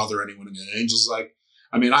bother anyone again. And Angel's like,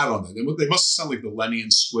 I don't know. They must sound like the Lenny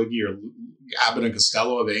and Squiggy or Abbott and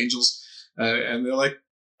Costello of angels. And they're like,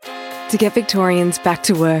 to get Victorians back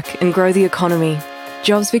to work and grow the economy,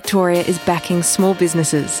 Jobs Victoria is backing small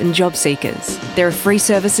businesses and job seekers. There are free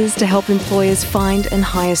services to help employers find and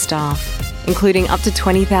hire staff, including up to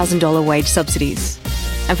 $20,000 wage subsidies.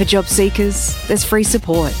 And for job seekers, there's free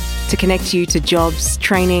support to connect you to jobs,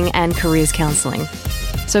 training and careers counselling.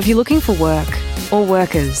 So if you're looking for work or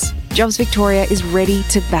workers, Jobs Victoria is ready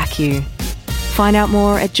to back you. Find out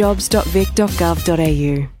more at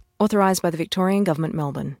jobs.vic.gov.au. Authorised by the Victorian Government,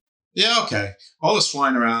 Melbourne. Yeah, okay. All this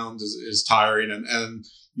flying around is tiring, and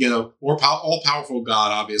all-powerful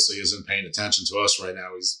God obviously isn't paying attention to us right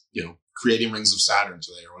now. He's, creating rings of Saturn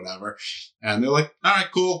today or whatever. And they're like, all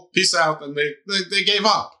right, cool, peace out. And they gave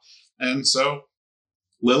up. And so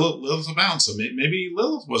Lilith abounds. So maybe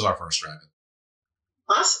Lilith was our first dragon.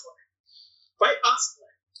 Possibly. Quite possibly.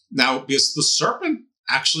 Now, because the serpent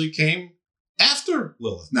actually came after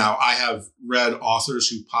Lilith. Now, I have read authors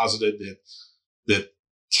who posited that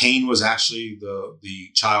Cain was actually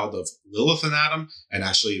the child of Lilith and Adam, and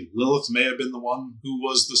actually Lilith may have been the one who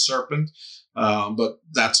was the serpent. But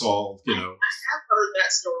that's all, I have heard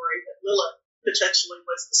that story, that Lilith potentially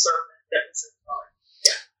was the serpent that was in the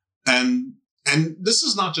garden. Yeah. And this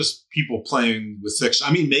is not just people playing with fiction.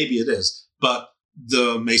 Maybe it is, but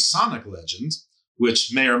the Masonic legend,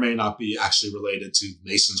 which may or may not be actually related to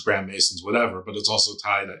Masons, Grand Masons, whatever, but it's also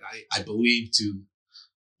tied, I believe, to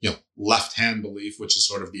left-hand belief, which is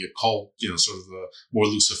sort of the occult, sort of the more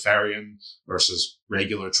Luciferian versus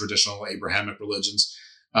regular traditional Abrahamic religions.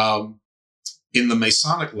 In the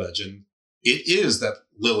Masonic legend, it is that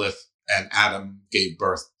Lilith and Adam gave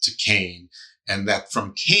birth to Cain, and that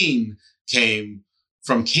from Cain's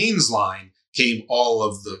line came all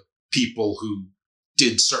of the people who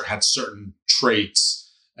had certain traits,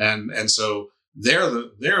 and so they're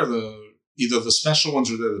the either the special ones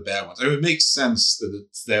or they're the bad ones. It makes sense that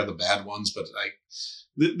they're the bad ones, but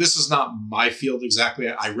this is not my field exactly.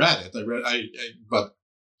 I read it, but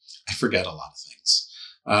I forget a lot of things.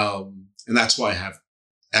 And that's why I have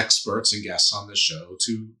experts and guests on this show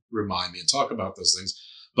to remind me and talk about those things.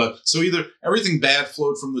 But so either everything bad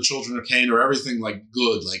flowed from the children of Cain, or everything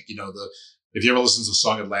good, if you ever listen to the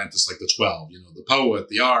song Atlantis, the 12, the poet,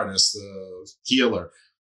 the artist, the healer,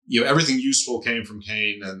 everything useful came from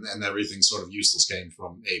Cain, and everything sort of useless came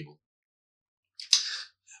from Abel.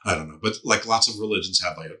 I don't know, but lots of religions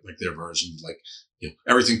have their version,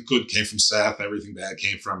 everything good came from Seth, everything bad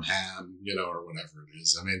came from Ham, or whatever it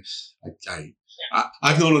is.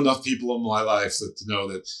 I've known enough people in my life to know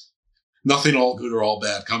that nothing all good or all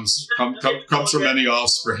bad comes from any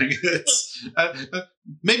offspring.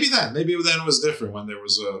 Maybe then it was different when there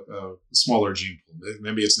was a smaller gene pool.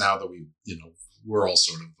 Maybe it's now that we're all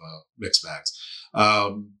sort of mixed bags.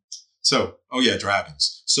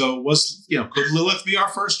 Dragons. So could Lilith be our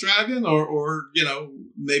first dragon, or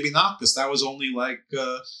maybe not, because that was only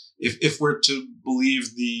if we're to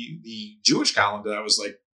believe the Jewish calendar, that was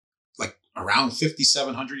around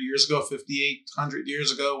 5,700 years ago, 5,800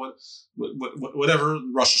 years ago, whatever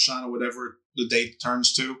Rosh Hashanah, whatever the date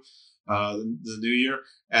turns to, the new year.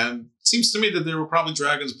 And it seems to me that there were probably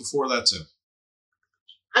dragons before that too.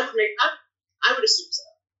 I would assume so.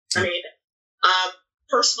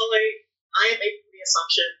 Personally, I am making the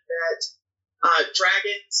assumption that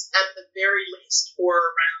dragons, at the very least, were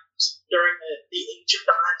around during the age of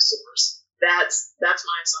dinosaurs. That's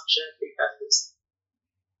my assumption, because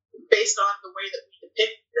based on the way that we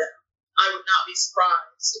depict them, I would not be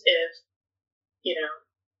surprised if,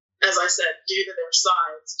 as I said, due to their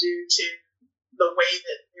size, due to the way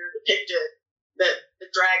that they're depicted, that the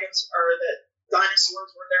dragons or that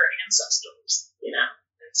dinosaurs were their ancestors,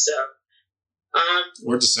 and so.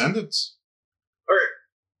 Or descendants. Or,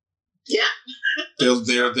 yeah.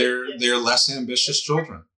 they're less ambitious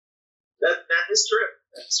children. That is true.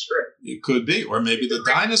 That's true. It could be, or maybe the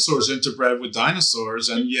dinosaurs interbred with dinosaurs,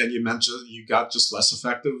 and you mentioned you got just less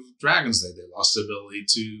effective dragons. They lost the ability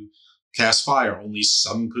to cast fire. Only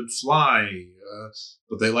some could fly,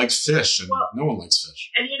 but they liked fish, and no one likes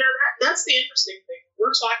fish. And that's the interesting thing.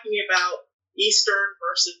 We're talking about Eastern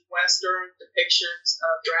versus Western depictions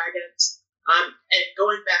of dragons, and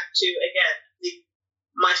going back to again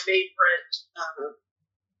my favorite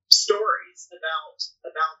stories about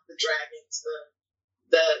the dragons,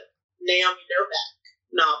 the Naomi Novak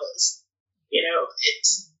novels.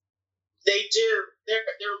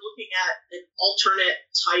 They're looking at an alternate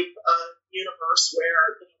type of universe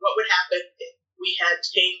where what would happen if we had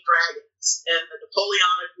tame dragons and the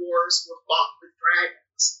Napoleonic Wars were fought with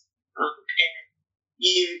dragons. And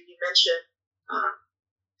you mentioned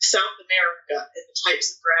South America and the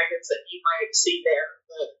types of dragons that you might see there,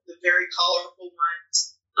 the very colorful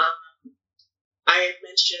ones. I had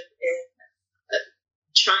mentioned in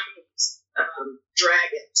Chinese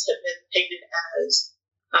dragons have been depicted as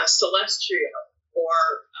celestial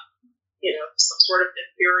or some sort of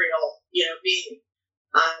imperial being.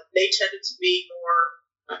 They tended to be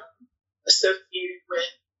more associated with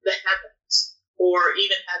the heavens, or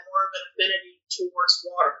even had more of an affinity towards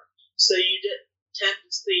water. So you didn't tend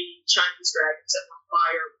to see Chinese dragons that were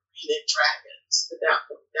fire-breathing dragons at that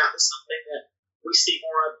point. That was something that we see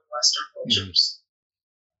more of in Western cultures.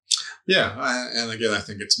 Yeah, and again, I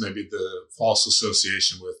think it's maybe the false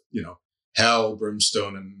association with hell,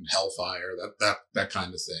 brimstone, and hellfire, that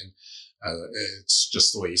kind of thing. It's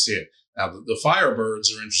just the way you see it. Now, the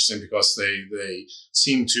firebirds are interesting because they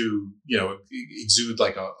seem to exude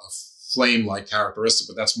like a flame-like characteristic,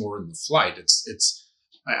 but that's more in the flight.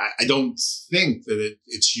 I don't think that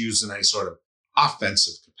it's used in any sort of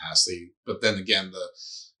offensive capacity. But then again,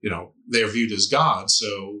 they're viewed as gods,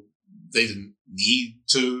 so they didn't need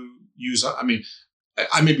to use. I mean,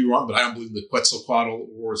 I may be wrong, but I don't believe the Quetzalcoatl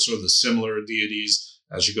or sort of the similar deities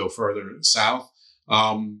as you go further south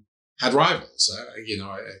had rivals. I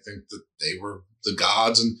think that they were the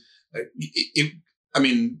gods, and I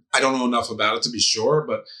mean, I don't know enough about it to be sure,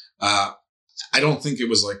 but I don't think it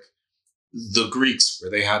was like the Greeks where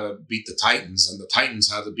they had to beat the Titans, and the Titans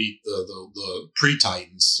had to beat the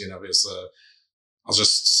pre-Titans. Because I'll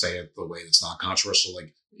just say it the way it's not controversial.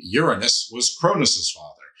 Like Uranus was Cronus's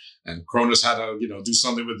father, and Cronus had to do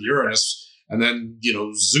something with Uranus, and then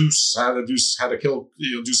Zeus had to kill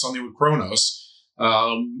do something with Kronos.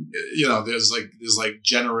 There's like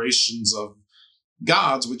generations of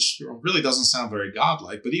gods, which really doesn't sound very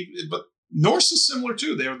godlike. But Norse is similar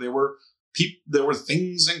too. There were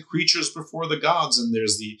things and creatures before the gods, and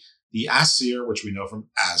there's the Aesir, which we know from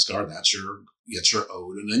Asgard. That's your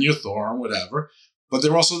Odin and your Thor and whatever. But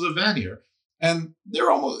they're also the Vanir, and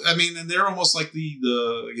they're almost like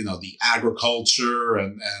the agriculture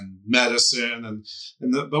and medicine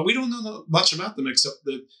but we don't know much about them except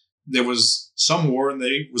that there was some war and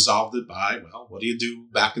they resolved it by, well, what do you do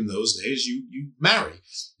back in those days? You marry,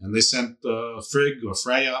 and they sent Frigg or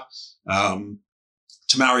Freya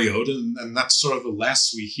to marry Odin, and that's sort of the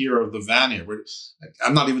last we hear of the Vanir.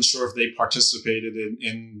 I'm not even sure if they participated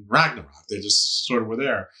in Ragnarok. They just sort of were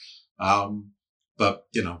there. But,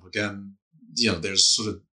 again, there's sort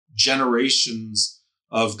of generations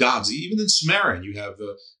of gods. Even in Sumerian, you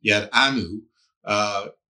had Anu,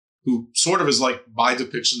 who sort of is like my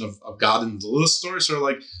depiction of God in the Lilith story. Sort of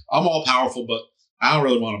like, I'm all powerful, but I don't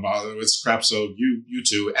really want to bother with crap. So you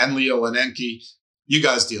two, Enlil and Enki, you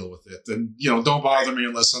guys deal with it. And, don't bother me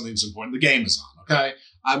unless something's important. The game is on, okay?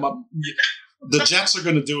 The Jets are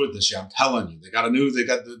going to do it this year. I'm telling you. They got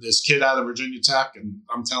this kid out of Virginia Tech, and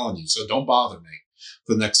I'm telling you. So don't bother me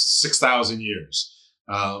for the next 6,000 years.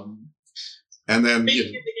 And then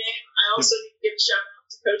speaking of the game, I also need to give a shout out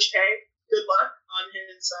to Coach K. Good luck on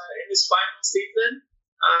his final season.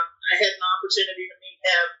 I had an opportunity to meet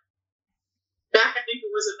him back, I think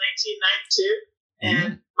it was in 1992,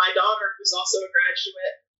 and my daughter, who's also a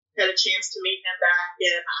graduate, had a chance to meet him back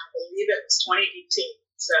in, I believe it was 2018.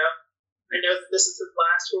 So I know that this is his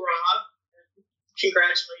last hurrah.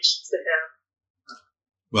 Congratulations to him.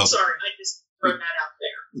 Well, sorry, I just throw that out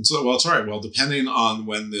there. It's all right. Well, depending on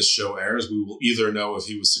when this show airs, we will either know if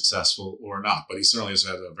he was successful or not. But he certainly has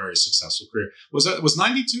had a very successful career. Was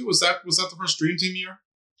 92? Was that the first Dream Team year?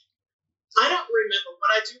 I don't remember.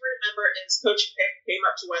 What I do remember is Coach came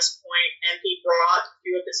up to West Point and he brought a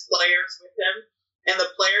few of his players with him. And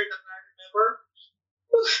the player that I remember,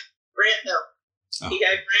 Grant Hill. Oh. He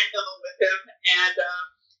had Grant Hill with him, and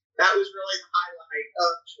that was really the highlight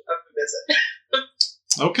of the visit.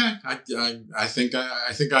 Okay, I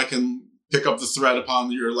think I can pick up the thread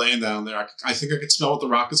upon your laying down there. I think I could smell what the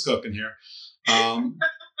Rock is cooking here.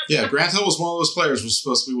 Yeah, Grant Hill was one of those players who was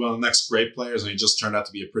supposed to be one of the next great players, and he just turned out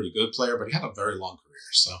to be a pretty good player. But he had a very long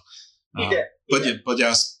career. So, he did. But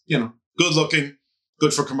yes, good looking,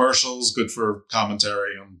 good for commercials, good for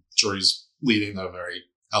commentary. I'm sure he's leading a very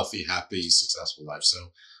healthy, happy, successful life.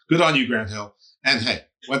 So, good on you, Grant Hill. And hey,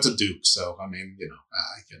 went to Duke, so I mean,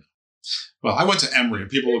 Well, I went to Emory, and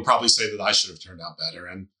people would probably say that I should have turned out better.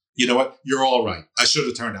 And you know what? You're all right. I should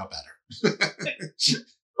have turned out better.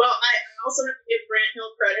 Well, I also have to give Grant Hill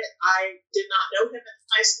credit. I did not know him in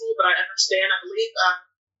high school, but I understand. I believe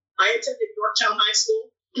I attended Yorktown High School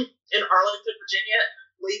in Arlington, Virginia.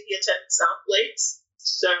 I believe he attended South Lakes.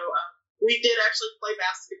 So we did actually play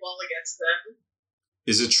basketball against them.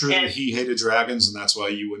 Is it true that he hated dragons, and that's why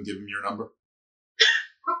you wouldn't give him your number?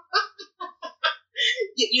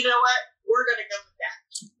 You know what? We're going to go with that.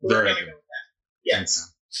 We're going to go with that.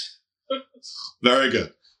 Yes. Okay. Very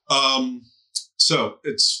good. So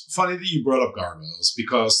it's funny that you brought up gargoyles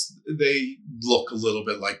because they look a little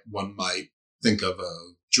bit like one might think of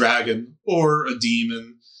a dragon or a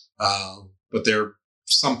demon, but they're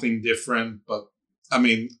something different. But I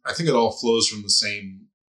mean, I think it all flows from the same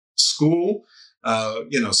school.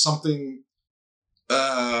 Something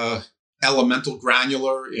elemental,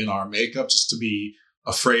 granular in our makeup, just to be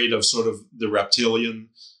afraid of sort of the reptilian.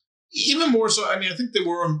 Even more so, I mean, I think they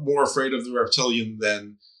were more afraid of the reptilian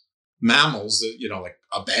than mammals. That like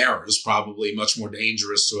a bear is probably much more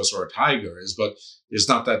dangerous to us, or a tiger is. But there's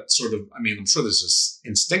not that sort of. I mean, I'm sure there's this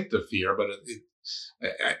instinctive fear, but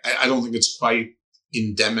I don't think it's quite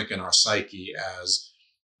endemic in our psyche as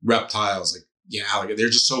reptiles. Like alligator, they're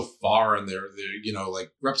just so far, and they're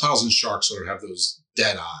like reptiles and sharks sort of have those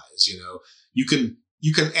dead eyes. You can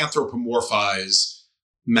anthropomorphize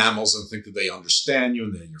mammals and think that they understand you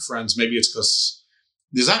and they're your friends. Maybe it's because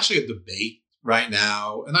there's actually a debate right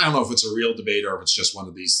now, and I don't know if it's a real debate or if it's just one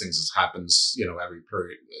of these things that happens,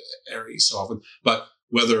 every so often, but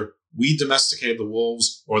whether we domesticated the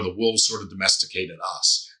wolves or the wolves sort of domesticated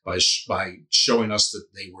us by showing us that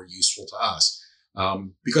they were useful to us.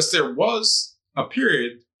 Because there was a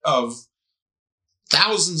period of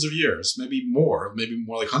thousands of years, maybe more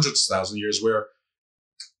like hundreds of thousands of years, where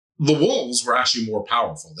the wolves were actually more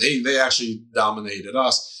powerful. They actually dominated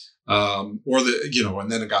us, and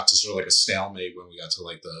then it got to sort of like a stalemate when we got to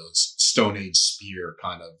like the Stone Age spear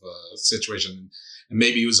kind of situation. And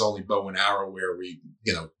maybe it was only bow and arrow where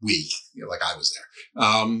like I was there,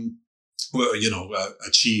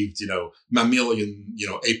 achieved, mammalian,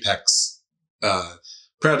 apex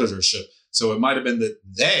predatorship. So it might have been that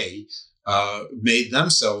they made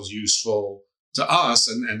themselves useful to us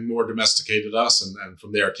and more domesticated us, and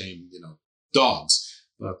from there came dogs.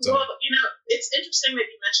 But, it's interesting that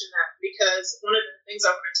you mentioned that, because one of the things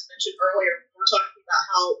I wanted to mention earlier when we were talking about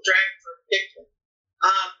how dragons are depicted,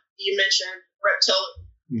 you mentioned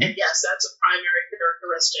reptilian, and yes, that's a primary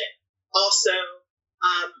characteristic. Also,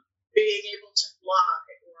 being able to fly,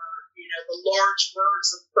 or the large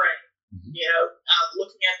birds of prey,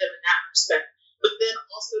 looking at them in that respect. But then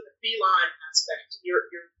also the feline aspect.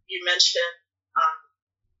 You mentioned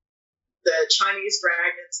the Chinese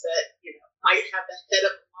dragons that might have the head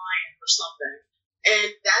of a lion or something, and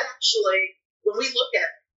that actually, when we look at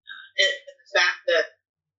it, and the fact that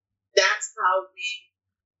that's how we,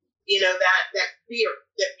 that fear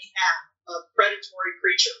that we have of predatory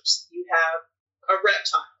creatures. You have a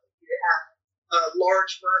reptile, you have a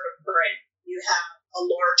large bird of prey, you have a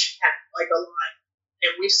large cat like a lion,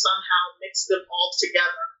 and we've somehow mixed them all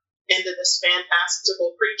together into this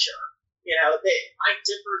fantastical creature. They might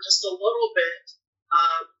differ just a little bit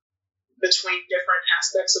between different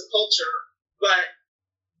aspects of culture, but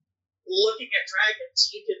looking at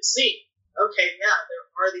dragons, you can see, okay, yeah, there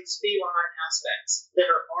are these feline aspects.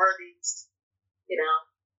 There are these,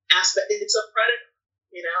 aspects. It's a predator,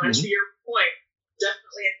 and to your point,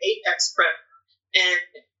 definitely an apex predator.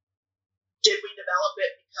 And did we develop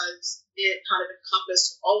it because it kind of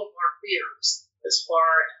encompassed all of our fears, as far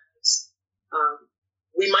as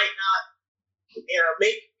we might not,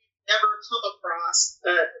 maybe never come across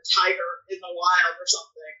a tiger in the wild or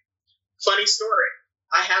something. Funny story.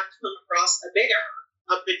 I have come across a bear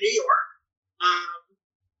up in New York,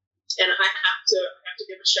 and I have to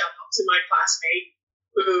give a shout out to my classmate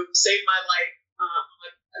who saved my life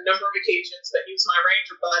on a number of occasions. But he was my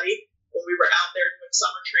ranger buddy, when we were out there doing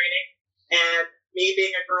summer training. And me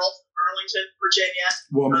being a girl from Arlington, Virginia,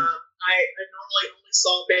 I normally only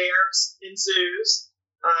saw bears in zoos.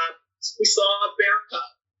 We saw a bear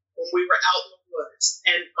cub when we were out in the woods.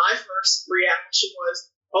 And my first reaction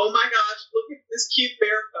was, oh my gosh, look at this cute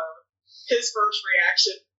bear cub. His first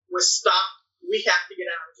reaction was, stop, we have to get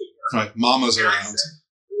out of here. Right, mama's and around. I said,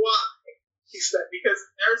 why? He said, because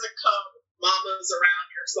if there's a cub, mama's around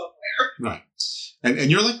here somewhere. Right.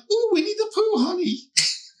 And you're like, ooh, we need the poo, honey.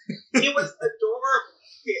 It was adorable.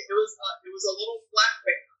 It was a little black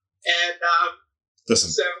bear. And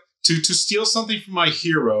listen, so to steal something from my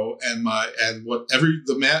hero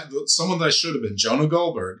someone that I should have been, Jonah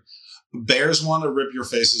Goldberg, bears want to rip your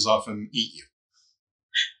faces off and eat you.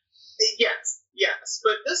 Yes.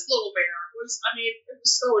 But this little bear was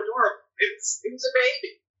so adorable. It was a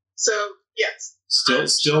baby. So yes.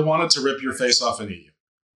 Still wanted to rip your face off and eat you.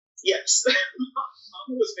 Yes.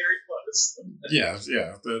 Mama was very close. Yeah.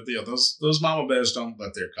 Those mama bears don't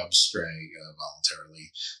let their cubs stray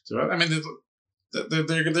voluntarily. So I mean,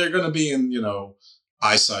 they're going to be in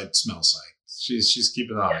eyesight, smell sight. She's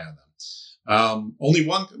keeping an eye on them. Only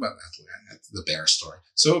one. Well, the bear story.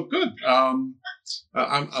 So good. I'm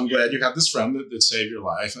glad you have this friend that saved your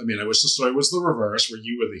life. I mean, I wish the story was the reverse, where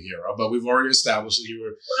you were the hero, but we've already established that you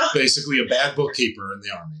were basically a bad bookkeeper in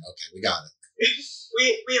the Army. Okay, we got it.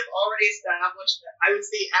 We have already established that I was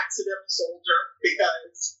the accidental soldier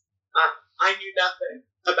because I knew nothing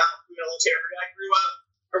about the military. I grew up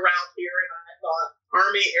around here, and I thought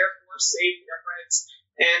Army, Air Force, same difference.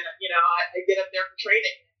 And I get up there for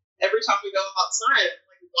training. Every time we go outside, I'm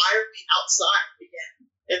like, why are we outside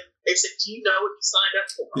again? And they said, do you know what you signed up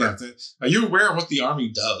for? Yeah. Are you aware of what the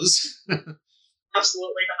Army does?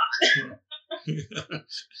 Absolutely not.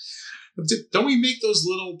 Don't we make those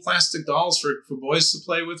little plastic dolls for boys to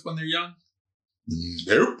play with when they're young?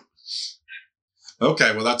 Nope.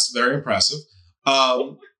 Okay, well, that's very impressive.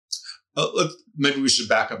 Maybe we should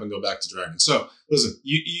back up and go back to dragons. So, listen,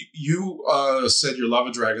 you said your love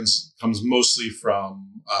of dragons comes mostly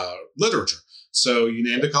from literature. So you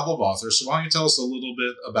named a couple of authors. So why don't you tell us a little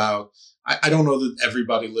bit about, I don't know that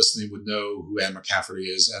everybody listening would know who Anne McCafferty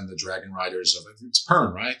is and the Dragon Riders of, it's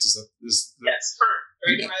Pern, right? Yes, Pern.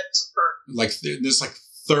 Dragon Riders of Pern. Like, there's like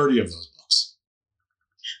 30 of those books.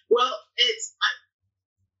 Well,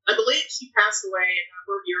 I believe she passed away a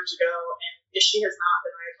number of years ago, and if she has not,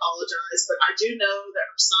 then I apologize. But I do know that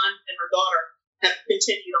her son and her daughter have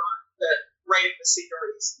continued on writing the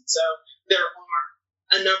series. So there are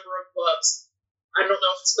a number of books. I don't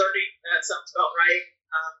know if it's 30. That sounds about right.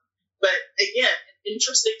 But again, an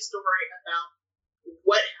interesting story about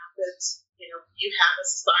what happens. You have a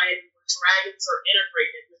society where dragons are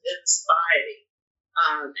integrated within society,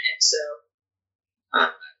 and so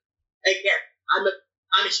again, I'm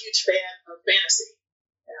a huge fan of fantasy.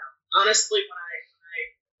 Honestly, when I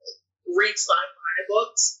read sci-fi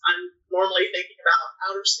books, I'm normally thinking about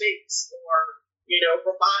outer space or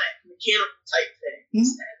robotic, mechanical type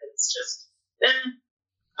things, and it's just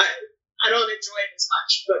I don't enjoy it as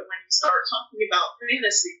much. But when you start talking about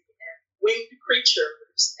fantasy and winged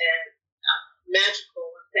creatures and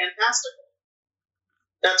magical and fantastical,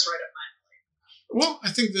 that's right up my alley. Well,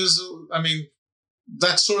 I think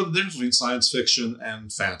that's sort of the difference between science fiction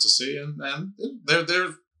and fantasy, and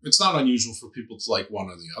they're it's not unusual for people to like one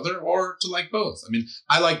or the other, or to like both. I mean,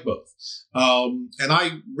 I like both. And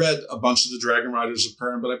I read a bunch of the Dragon Riders of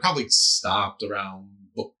Pern, but I probably stopped around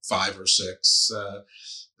book 5 or 6,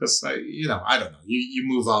 because I don't know. You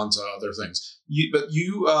move on to other things.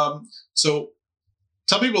 So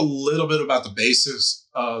tell people a little bit about the basis,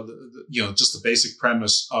 just the basic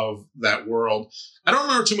premise of that world. I don't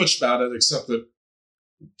remember too much about it, except that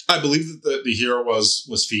I believe that the hero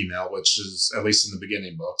was female, which is at least in the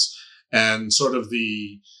beginning books, and sort of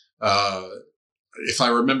if I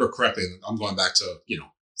remember correctly, I'm going back to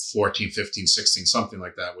 14, 15, 16, something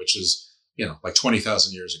like that, which is like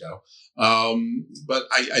 20,000 years ago. But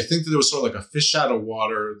I think that there was sort of like a fish out of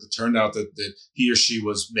water that turned out that he or she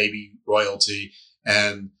was maybe royalty,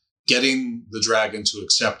 and getting the dragon to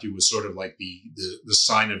accept you was sort of like the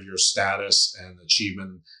sign of your status and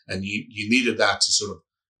achievement, and you needed that to sort of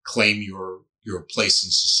claim your place in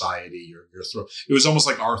society, your throat. It was almost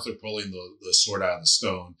like Arthur pulling the sword out of the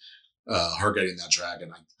stone, her getting that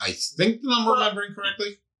dragon. I think that I'm remembering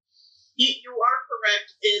correctly. You are correct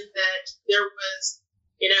in that there was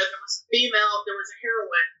a female, there was a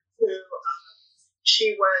heroine who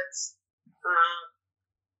she was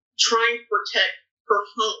trying to protect her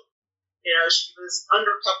home. She was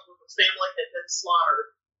undercover. Her family had been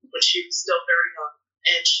slaughtered when she was still very young,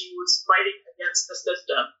 and she was fighting against the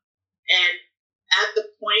system. And at the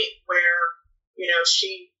point where,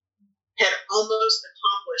 she had almost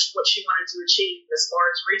accomplished what she wanted to achieve as far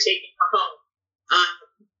as retaking her home,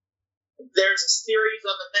 there's a series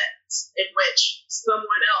of events in which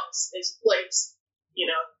someone else is placed,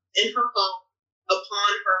 in her home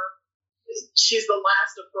upon her. She's the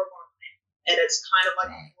last of her line, and it's kind of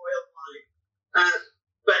like a royal line.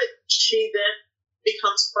 But she then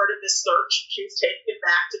becomes part of this search. She's taken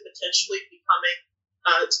back to potentially become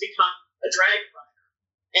a dragon rider.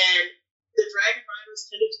 And the dragon riders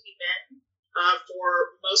tended to be men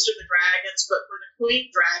for most of the dragons, but for the queen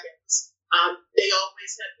dragons, they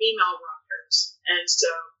always had female riders. And so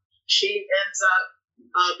she ends up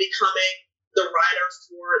becoming the rider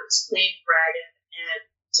for this queen dragon. And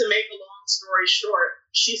to make a long story short,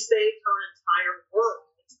 she saved her entire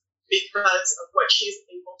world because of what she's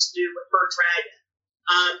able to do with her dragon.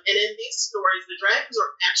 And in these stories, the dragons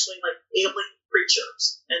are actually like alien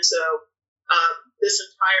creatures. And so this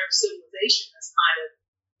entire civilization is kind of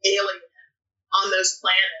alien on those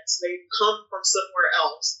planets. They've come from somewhere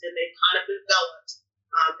else, and they've kind of developed.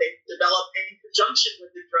 They've developed in conjunction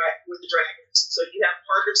with the dragons. So you have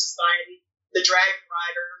part of society, the dragon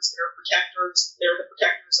riders, they're protectors. They're the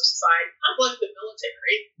protectors of society, kind of like the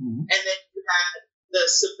military. Mm-hmm. And then you had the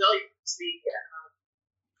civilians,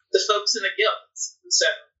 the folks in the guilds. So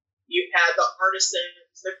you had the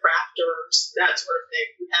artisans, the crafters, that sort of thing.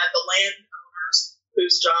 You had the landowners,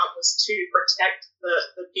 whose job was to protect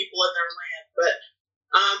the people in their land. But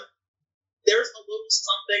there's a little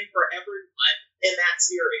something for everyone in that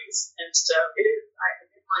series. And so it is, I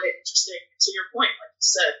find it interesting, to your point, like you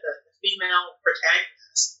said, the female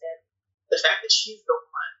protagonist, and the fact that she's the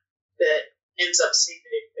one that ends up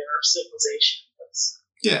saving their civilization.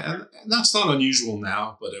 Yeah, and that's not unusual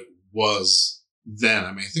now, but it was then.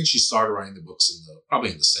 I mean, I think she started writing the books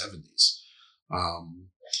probably in the 70s.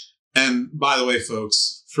 And by the way,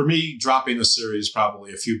 folks, for me, dropping a series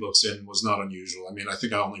probably a few books in was not unusual. I mean, I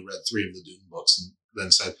think I only read 3 of the Dune books and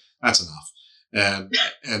then said, that's enough.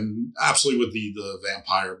 And absolutely with the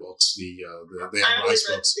vampire books, the Anne Rice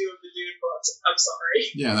books. I only read 2 of the Dune books. I'm sorry.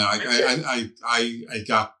 Yeah, no, I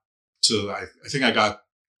got to, I think I got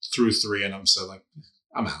through 3 and I'm so like,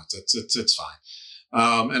 I'm out. It's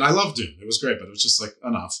fine. And I loved Dune. It was great, but it was just like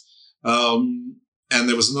enough. And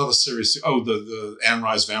there was another series. The Anne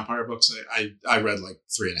Rice vampire books. I read like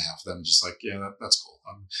 3.5 of them. Just like, yeah, that's cool.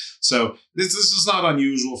 So this is not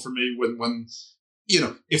unusual for me when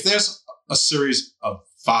if there's a series of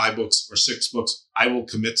 5 books or 6 books, I will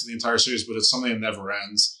commit to the entire series. But it's something that never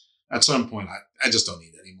ends. At some point, I just don't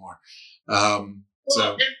need any more.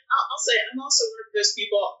 Well, and I'll say I'm also one of those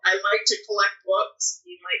people. I like to collect books.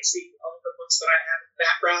 You might see all of the books that I have in the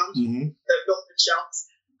background, the built-in shelves.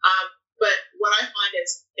 But what I find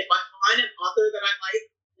is, if I find an author that I like,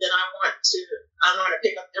 then I want to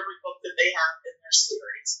pick up every book that they have in their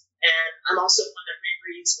series. And I'm also one that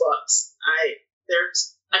rereads books. I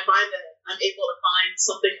find that I'm able to find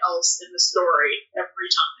something else in the story every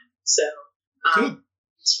time. So.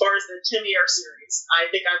 As far as the Timier series, I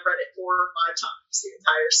think I've read it 4 or 5 times, the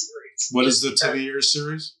entire series. What is the Timier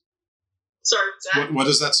series? Sorry, what's that? What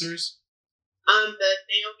is that series? The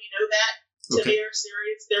Naomi Novak Timier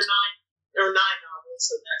series. There are 9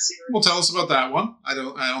 novels in that series. Well, tell us about that one. I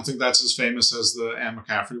don't think that's as famous as the Anne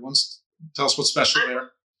McCaffrey ones. Tell us what's special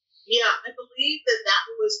there. Yeah, I believe that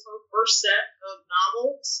was her first set of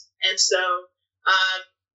novels, and so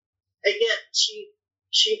again,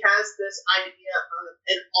 she has this idea of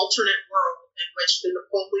an alternate world in which the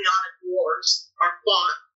Napoleonic Wars are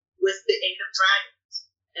fought with the aid of dragons.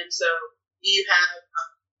 And so you have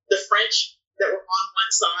the French that were on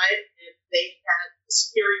one side, and they had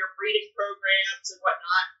superior breeding programs and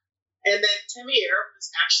whatnot. And then Timier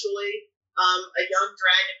was actually a young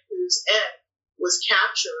dragon whose egg was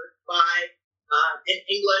captured by an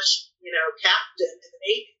English, captain in the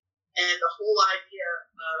Navy. And the whole idea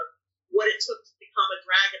of what it took to become a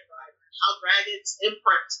dragon rider, how dragons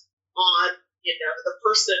imprint on, the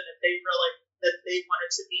person that they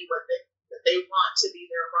wanted to be, that they want to be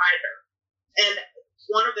their rider. And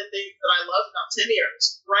one of the things that I love about Timier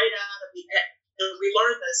is right out of the egg, and we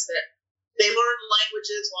learn this, that they learn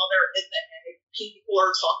languages while they're in the egg. People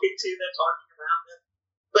are talking to them, talking about them.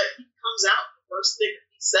 But he comes out, the first thing that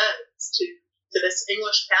he says to this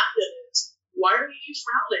English captain is, why are you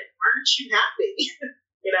frowning? Why aren't you happy?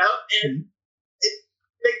 And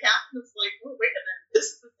the captain's like, oh, wait a minute,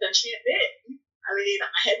 this is a sentient being. I mean,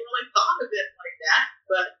 I hadn't really thought of it like that,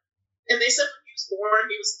 and they said when he was born,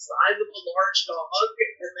 he was the size of a large dog,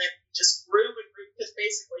 and then he just grew and grew, because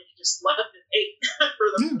basically he just slept and ate for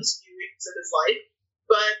the first few weeks of his life.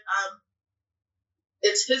 But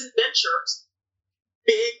it's his adventures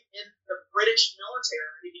big in the British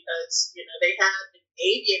military because, they had an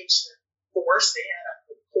aviation force. They had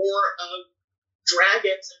a corps of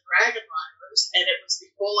dragons and dragon riders, and it was the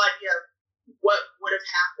whole idea of what would have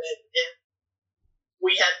happened if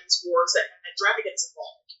we had these wars that had dragons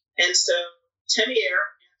involved. And so Temier,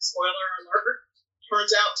 and spoiler alert,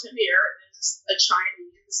 turns out Temier is a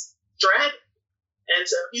Chinese dragon. And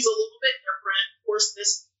so he's a little bit different. Of course,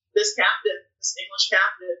 this captain, this English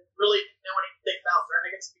captain, really didn't know anything about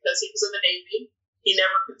dragons because he was in the Navy. He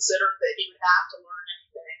never considered that he would have to learn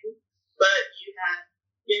anything. But you had,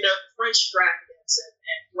 the French dragons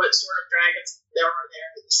and what sort of dragons there are there,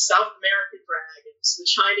 the South American dragons, the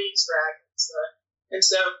Chinese dragons. And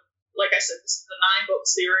so, like I said, this is a 9-book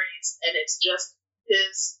series, and it's just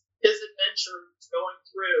his adventures going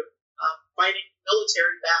through fighting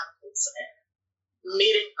military battles and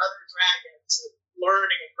meeting other dragons and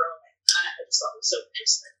learning and growing. I just thought it was so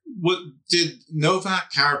interesting. What did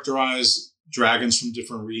Novak characterize dragons from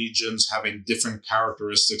different regions having different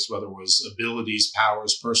characteristics, whether it was abilities,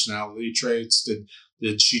 powers, personality traits?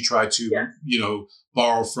 Did she try to,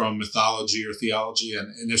 borrow from mythology or theology?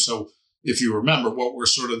 And if so, if you remember, what were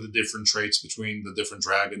sort of the different traits between the different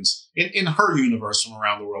dragons in her universe from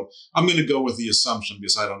around the world? I'm going to go with the assumption,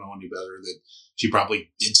 because I don't know any better, that she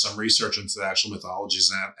probably did some research into the actual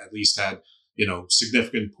mythologies and at least had,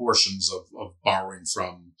 significant portions of borrowing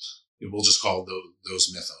from, we'll just call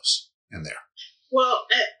those mythos in there. Well,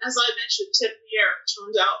 as I mentioned, Temier,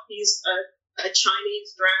 turns out he's a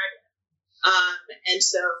Chinese dragon. And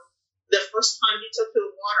so the first time he took to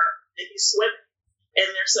the water and he's swimming, and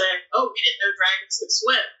they're saying, oh, we didn't know dragons could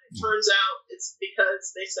swim. It turns out it's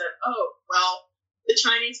because they said, oh, well, the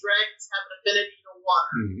Chinese dragons have an affinity to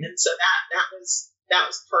water. Mm-hmm. And so that was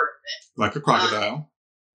part of it. Like a crocodile.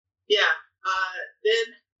 Yeah.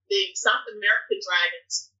 Then the South American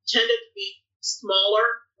dragons tended to be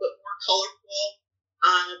smaller but more colorful.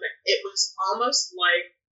 It was almost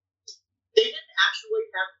like they didn't actually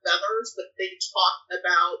have feathers, but they talked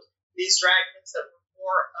about these dragons that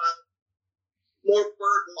were more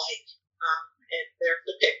bird-like in their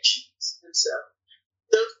depictions. And so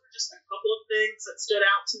those were just a couple of things that stood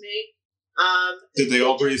out to me. Did they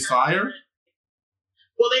all breathe fire?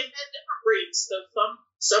 Well, they had different breeds. So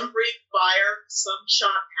some breathed fire, some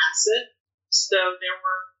shot acid. So there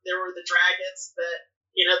were the dragons that,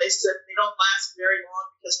 they said they don't last very long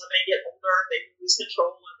because when they get older, they lose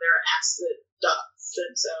control of their acid ducts.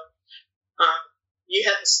 And so you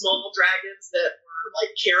had the small dragons that were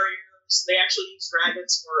like carriers. They actually used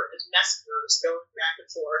dragons as messengers going back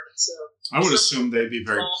and forth. And so I would assume they'd be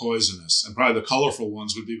very poisonous, and probably the colorful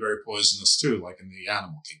ones would be very poisonous too, like in the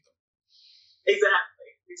animal kingdom. Exactly.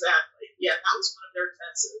 Yeah, that was one of their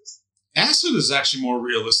defenses. Acid is actually more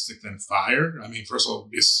realistic than fire. I mean, first of all,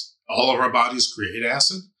 all of our bodies create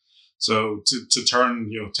acid. So to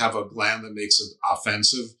turn, to have a gland that makes it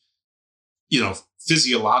offensive,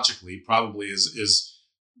 physiologically probably is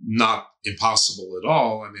not impossible at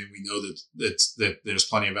all. I mean, we know that there's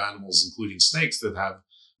plenty of animals, including snakes, that have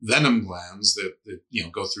venom glands that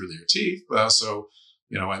go through their teeth.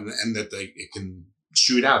 And that it can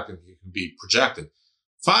shoot out, it can be projected.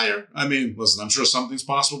 Fire, I mean, listen, I'm sure something's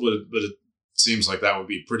possible, but it seems like that would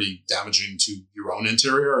be pretty damaging to your own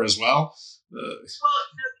interior as well. Well,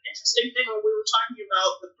 the interesting thing when we were talking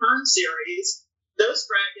about the Pern series, those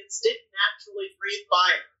dragons didn't naturally breathe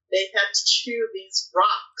fire. They had to chew these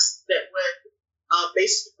rocks that would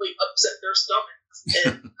basically upset their stomachs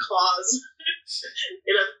and cause,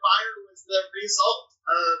 the fire was the result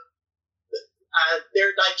of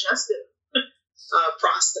their digestive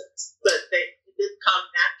process, but it didn't come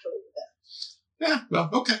naturally to them. Yeah, well,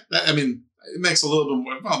 okay. I mean, it makes a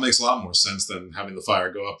lot more sense than having the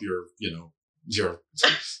fire go up your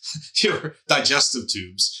digestive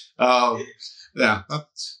tubes. Yeah,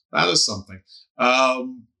 that is something.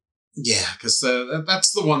 Because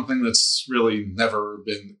that's the one thing that's really never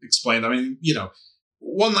been explained. I mean,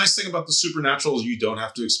 one nice thing about the supernatural is you don't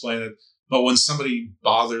have to explain it, but when somebody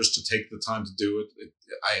bothers to take the time to do it,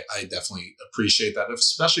 I definitely appreciate that,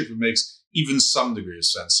 especially if it makes even some degree of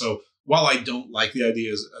sense. So while I don't like the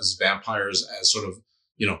idea as vampires as sort of,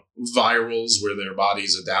 virals where their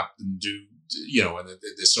bodies adapt and do, and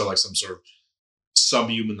it's sort of like some sort of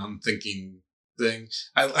subhuman unthinking thing,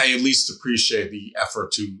 I at least appreciate the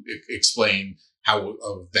effort to explain how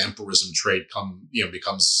a vampirism trait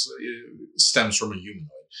stems from a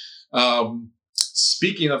humanoid.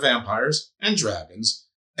 Speaking of vampires and dragons,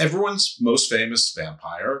 everyone's most famous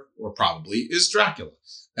vampire, or probably, is Dracula.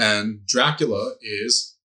 And Dracula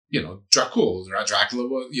is, Dracul.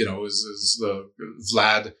 Dracula, is the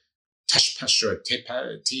Vlad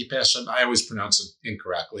Tepesh, and I always pronounce it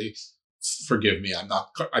incorrectly. Forgive me. I'm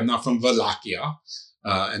not from Wallachia.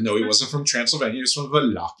 And no, he wasn't from Transylvania. He was from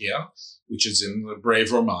Wallachia, which is in the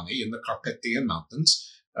brave Romani in the Carpathian Mountains.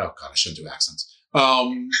 Oh God, I shouldn't do accents.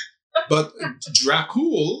 But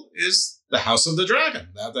Dracul is the House of the Dragon.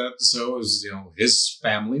 So is his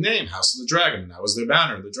family name, House of the Dragon. That was their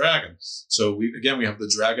banner, the dragon. So we have the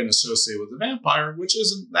dragon associated with the vampire, which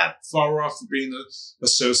isn't that far off from being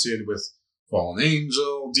associated with fallen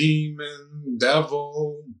angel, demon,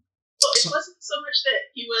 devil. Well, it wasn't so much that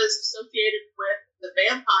he was associated with the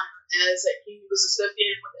vampire as that he was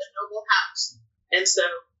associated with a noble house. And so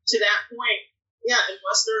to that point,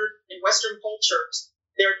 in Western cultures,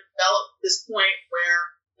 there developed this point where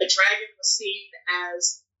a dragon was seen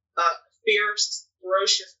as a fierce,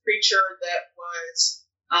 ferocious creature that was,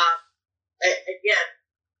 again,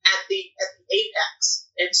 at the apex.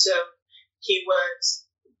 And so he was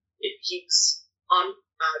on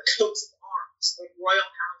coats of arms, like royal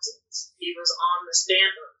houses. He was on the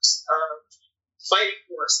standards of fighting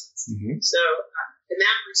forces. Mm-hmm. So in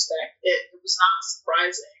that respect, it was not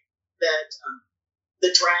surprising that the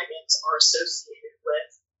dragons are associated with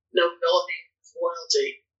nobility and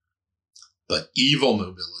royalty. But evil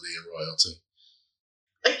nobility and royalty.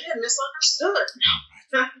 Again, misunderstood.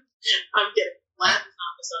 Oh, right. I'm kidding. Vlad is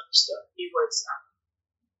not misunderstood. He was,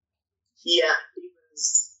 he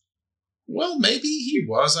was. Well, maybe he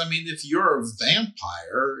was. I mean, if you're a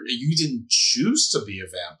vampire, you didn't choose to be a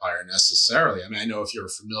vampire necessarily. I mean, I know if you're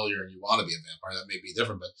familiar and you want to be a vampire, that may be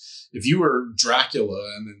different. But if you were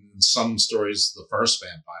Dracula, and in some stories, the first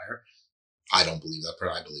vampire, I don't believe that.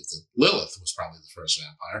 I believe that Lilith was probably the first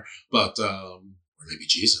vampire, but or maybe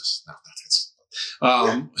Jesus. No, that's.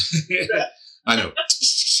 I know.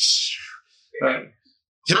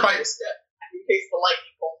 Hit by. In case the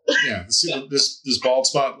lightning bolt. Yeah, see this bald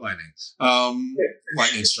spot lightning.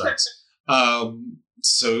 Lightning strikes.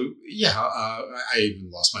 So yeah, I even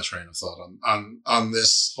lost my train of thought on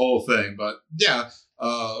this whole thing, but yeah.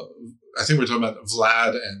 I think we're talking about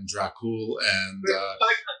Vlad and Dracul and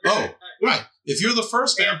right. If you're the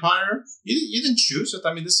first vampire, you didn't choose it.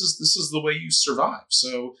 I mean, this is the way you survive.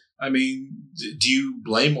 So I mean, do you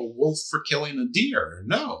blame a wolf for killing a deer?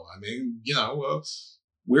 No. I mean,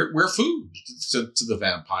 we're food to the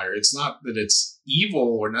vampire. It's not that it's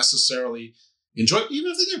evil or necessarily enjoy.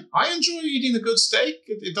 Even if they do, I enjoy eating a good steak.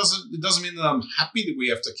 It doesn't mean that I'm happy that we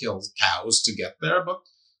have to kill cows to get there, but.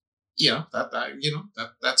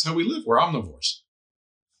 That's how we live. We're omnivores.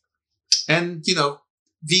 And,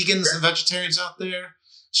 vegans and vegetarians out there,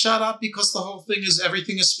 shut up, because the whole thing is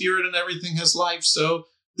everything is spirit and everything has life. So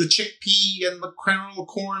the chickpea and the kernel of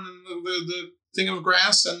corn and the thing of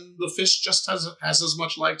grass and the fish just has as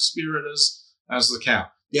much life spirit as the cow.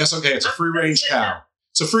 Yes, okay, it's a free range cow.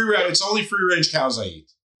 It's only free range cows I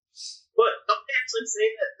eat. But don't they actually say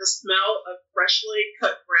that the smell of freshly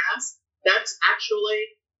cut grass, that's actually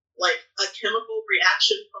like a chemical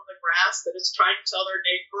reaction from the grass that is trying to tell their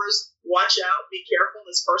neighbors, watch out, be careful,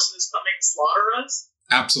 this person is coming to slaughter us?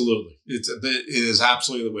 Absolutely. It is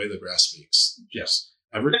absolutely the way the grass speaks. Yes.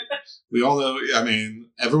 We all know, I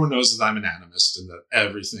mean, everyone knows that I'm an animist and that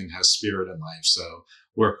everything has spirit and life. So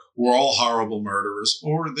we're all horrible murderers,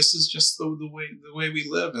 or this is just the way we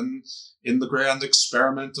live. And in the grand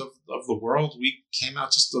experiment of the world, we came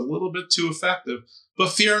out just a little bit too effective. But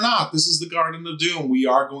fear not, this is the Garden of Doom. We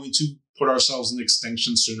are going to put ourselves in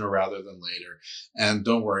extinction sooner rather than later. And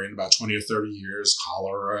don't worry, in about 20 or 30 years,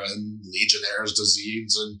 cholera and Legionnaire's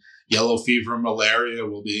disease and yellow fever and malaria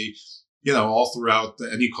will be, all throughout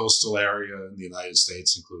any coastal area in the United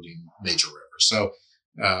States, including major rivers. So,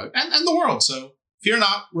 and the world. So fear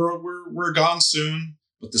not, we're gone soon,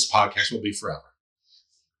 but this podcast will be forever.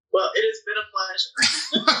 Well, it has been a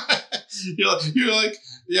pleasure. You're like,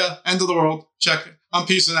 yeah, end of the world. Check it. I'm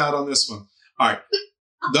peacing out on this one. All right.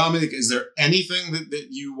 Dominique, is there anything that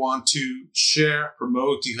you want to share,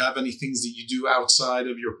 promote? Do you have any things that you do outside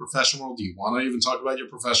of your professional world? Do you want to even talk about your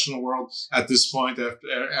professional world at this point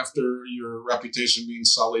after your reputation being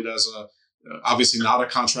sullied as obviously not a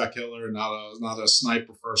contract killer, not a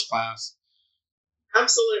sniper first class?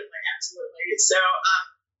 Absolutely. So,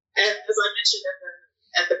 as I mentioned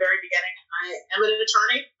at the very beginning, I am an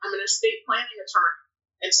attorney. I'm an estate planning attorney.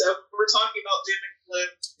 And so if we're talking about doom and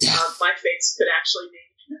gloom, my face could actually be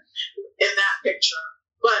in that picture.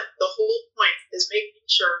 But the whole point is making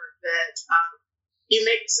sure that you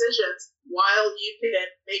make decisions while you can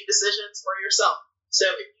make decisions for yourself. So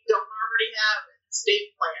if you don't already have an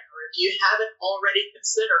estate plan, or if you haven't already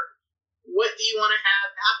considered what do you want to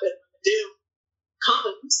have happen when the doom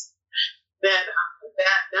comes, then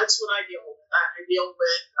that's what I deal with. I deal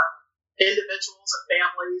with individuals and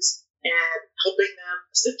families and helping them,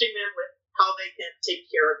 assisting them with how they can take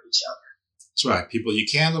care of each other. That's right. People, you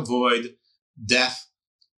can't avoid death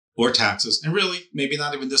or taxes, and really, maybe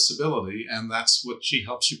not even disability, and that's what she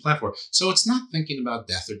helps you plan for. So it's not thinking about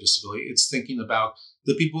death or disability, it's thinking about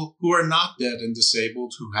the people who are not dead and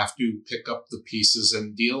disabled, who have to pick up the pieces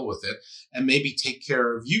and deal with it, and maybe take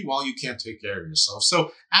care of you while you can't take care of yourself.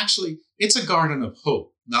 So actually, it's a garden of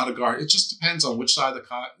hope, not a garden. It just depends on which side of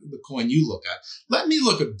the coin you look at. Let me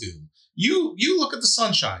look at doom. You look at the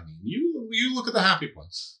sun shining. You look at the happy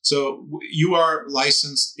points. So you are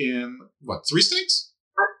licensed in, what, 3 states?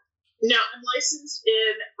 No, I'm licensed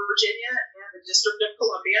in Virginia and the District of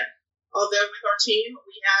Columbia. Although with our team,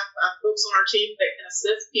 we have folks on our team that can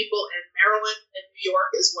assist people in Maryland and New York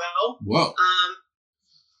as well. Whoa.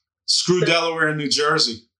 Screw Delaware and New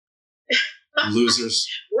Jersey. Losers.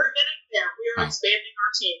 We're getting there. We are expanding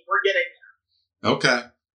our team. We're getting there. Okay.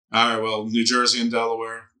 All right, well, New Jersey and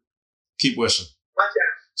Delaware, keep wishing. Watch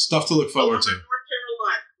out. Stuff to look forward to. North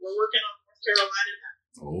Carolina. We're working on North Carolina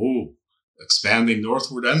now. Oh. Expanding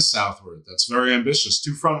northward and southward. That's very ambitious.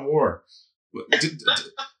 2-front war. Maybe the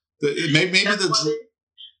dragon.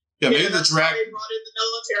 They brought in the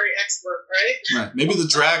military expert, right? Right. Maybe the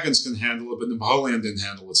dragons can handle it, but Napoleon didn't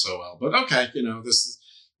handle it so well. But okay,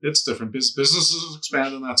 it's different. Businesses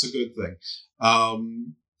expand, and that's a good thing.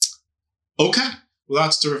 Okay. Well,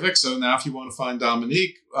 that's terrific. So now, if you want to find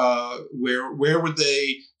Dominique, where would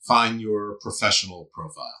they find your professional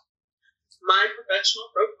profile? My professional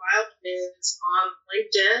profile is on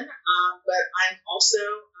LinkedIn, but I'm also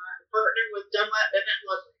partnered with Dunlap Bennett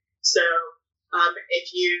Ludwig. So if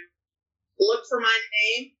you look for my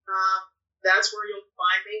name, that's where you'll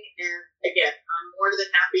find me. And again, I'm more than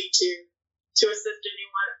happy to assist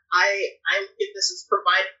anyone. I look at this as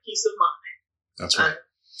providing peace of mind. That's right.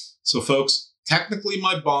 So folks, technically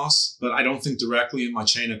my boss, but I don't think directly in my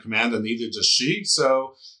chain of command, and neither does she.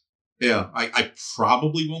 So yeah, I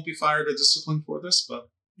probably won't be fired or disciplined for this, but,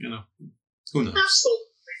 who knows?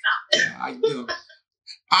 Absolutely not.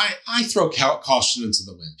 I throw caution into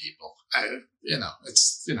the wind, people. I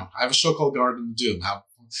have a show called Garden of Doom. How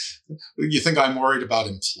you think I'm worried about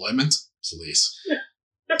employment? Please.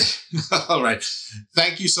 All right.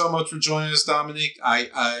 Thank you so much for joining us, Dominique.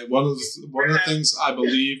 One of the things I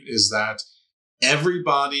believe is that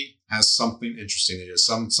everybody has something interesting to do,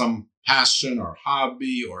 some passion or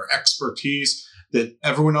hobby or expertise that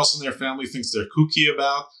everyone else in their family thinks they're kooky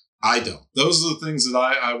about. I don't. Those are the things that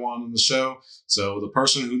I want on the show. So the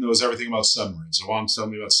person who knows everything about submarines, or wants to tell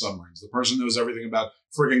me about submarines. The person who knows everything about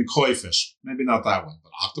friggin' koi fish. Maybe not that one,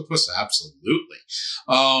 but octopus, absolutely.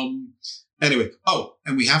 Anyway,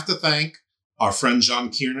 and we have to thank our friend John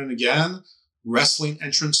Kiernan again, wrestling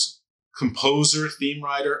entrance composer, theme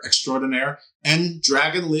writer extraordinaire, and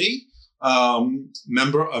Dragon Lee,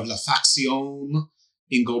 member of La Facción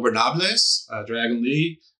Ingobernables, Dragon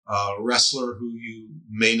Lee, wrestler who you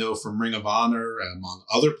may know from Ring of Honor, among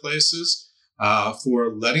other places,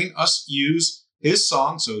 for letting us use his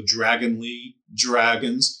song, so Dragon Lee,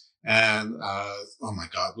 Dragons, and, oh my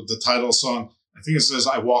God, with the title song, I think it says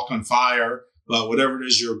I Walk on Fire, but whatever it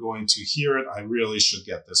is you're going to hear it, I really should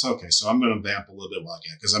get this. Okay, so I'm going to vamp a little bit while I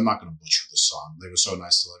get it, because I'm not going to butcher the song. They were so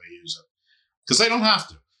nice to let me use it, because they don't have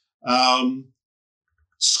to.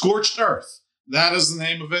 Scorched Earth, that is the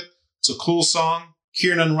name of it. It's a cool song.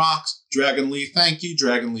 Kiernan rocks. Dragon Lee, thank you.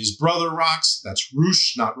 Dragon Lee's brother rocks. That's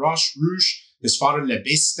Roosh, not Rosh. Roosh. His father, Le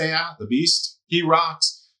Bestia, the Beast. He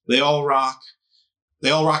rocks. They all rock. They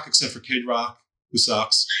all rock except for Kid Rock, who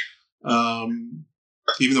sucks.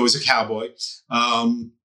 Even though he's a cowboy.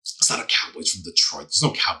 It's not a cowboy. It's from Detroit. There's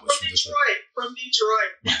no cowboys from Detroit. From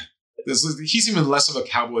Detroit. Right. He's even less of a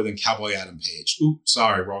cowboy than Cowboy Adam Page. Ooh,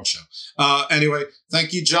 sorry, wrong show. Anyway,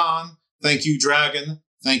 thank you, John. Thank you, Dragon.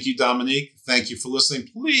 Thank you, Dominique. Thank you for listening.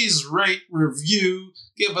 Please rate, review,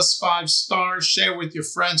 give us 5 stars, share with your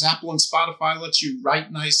friends. Apple and Spotify let you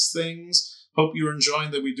write nice things. Hope you're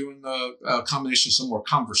enjoying that we're doing a combination of some more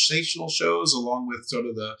conversational shows along with sort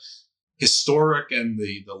of the historic and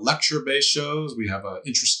the lecture-based shows. We have an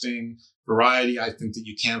interesting variety, I think, that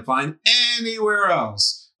you can't find anywhere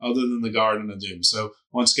else other than the Garden of Doom. So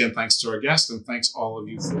once again, thanks to our guests, and thanks all of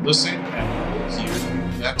you for listening, and we'll see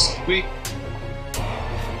you next week.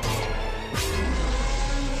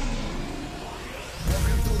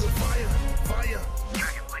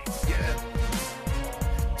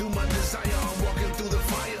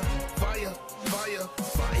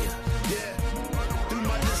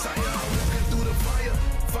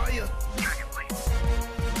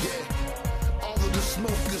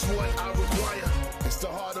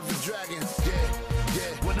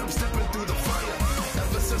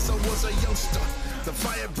 So was a youngster. The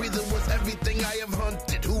fire breather was everything I have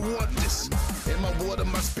hunted. Who want this? In my water,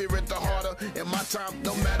 my spirit, the harder. In my time,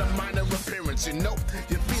 no matter minor appearance. You know,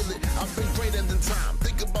 you feel it. I've been greater than time.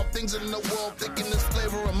 Think about things in the world, thinking this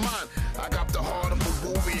flavor of mine. I got the heart of a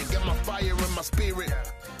warrior, got my fire in my spirit.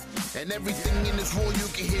 And everything in this world, you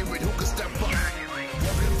can hear it. Who can step up?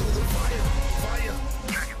 Walking through the fire, fire.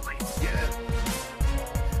 Yeah.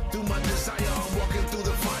 Through my desire, I'm walking through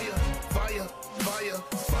the fire, fire, fire,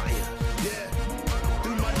 fire. Yeah.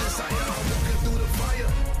 Through my desire, I'm walking through the fire,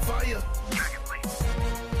 fire.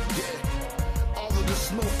 Yeah. All of the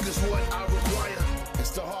smoke is what I require.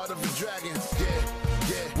 It's the heart of a dragon. Yeah,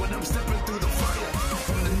 yeah. When I'm stepping through the fire,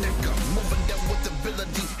 from the neck up, moving down with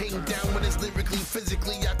ability, hang down when it's lyrically,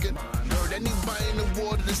 physically. I can hurt anybody in the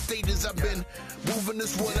world of the stages I've been moving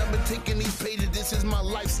this world. I've been taking these pages. This is my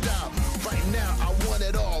lifestyle. Right now, I want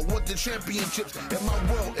it all. Want the championships in my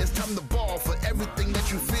world. It's time to ball for everything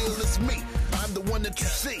that you feel. It's me. I'm the one that you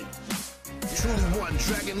see. Truly one,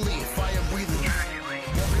 Dragon Lee, fire breathing.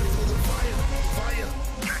 Walking through the fire, fire.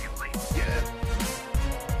 Yeah.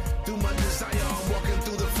 Through my desire, I'm walking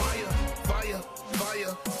through the fire, fire,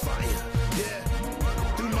 fire, fire. Yeah.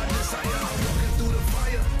 Through my desire, I'm walking through the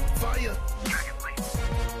fire, fire.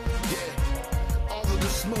 Yeah. All of the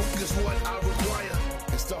smoke is what I require.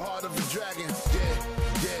 It's the heart of a dragon. Yeah,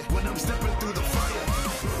 yeah. When I'm stepping through the fire.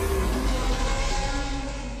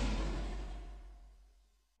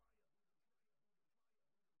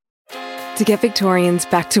 To get Victorians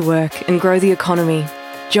back to work and grow the economy,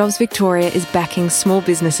 Jobs Victoria is backing small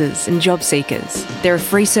businesses and job seekers. There are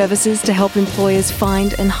free services to help employers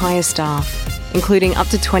find and hire staff, including up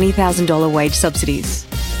to $20,000 wage subsidies.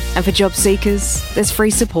 And for job seekers, there's free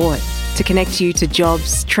support to connect you to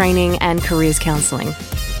jobs, training and careers counselling.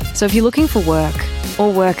 So if you're looking for work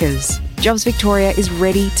or workers, Jobs Victoria is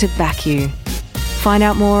ready to back you. Find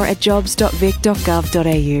out more at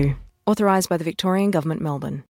jobs.vic.gov.au. Authorised by the Victorian Government, Melbourne.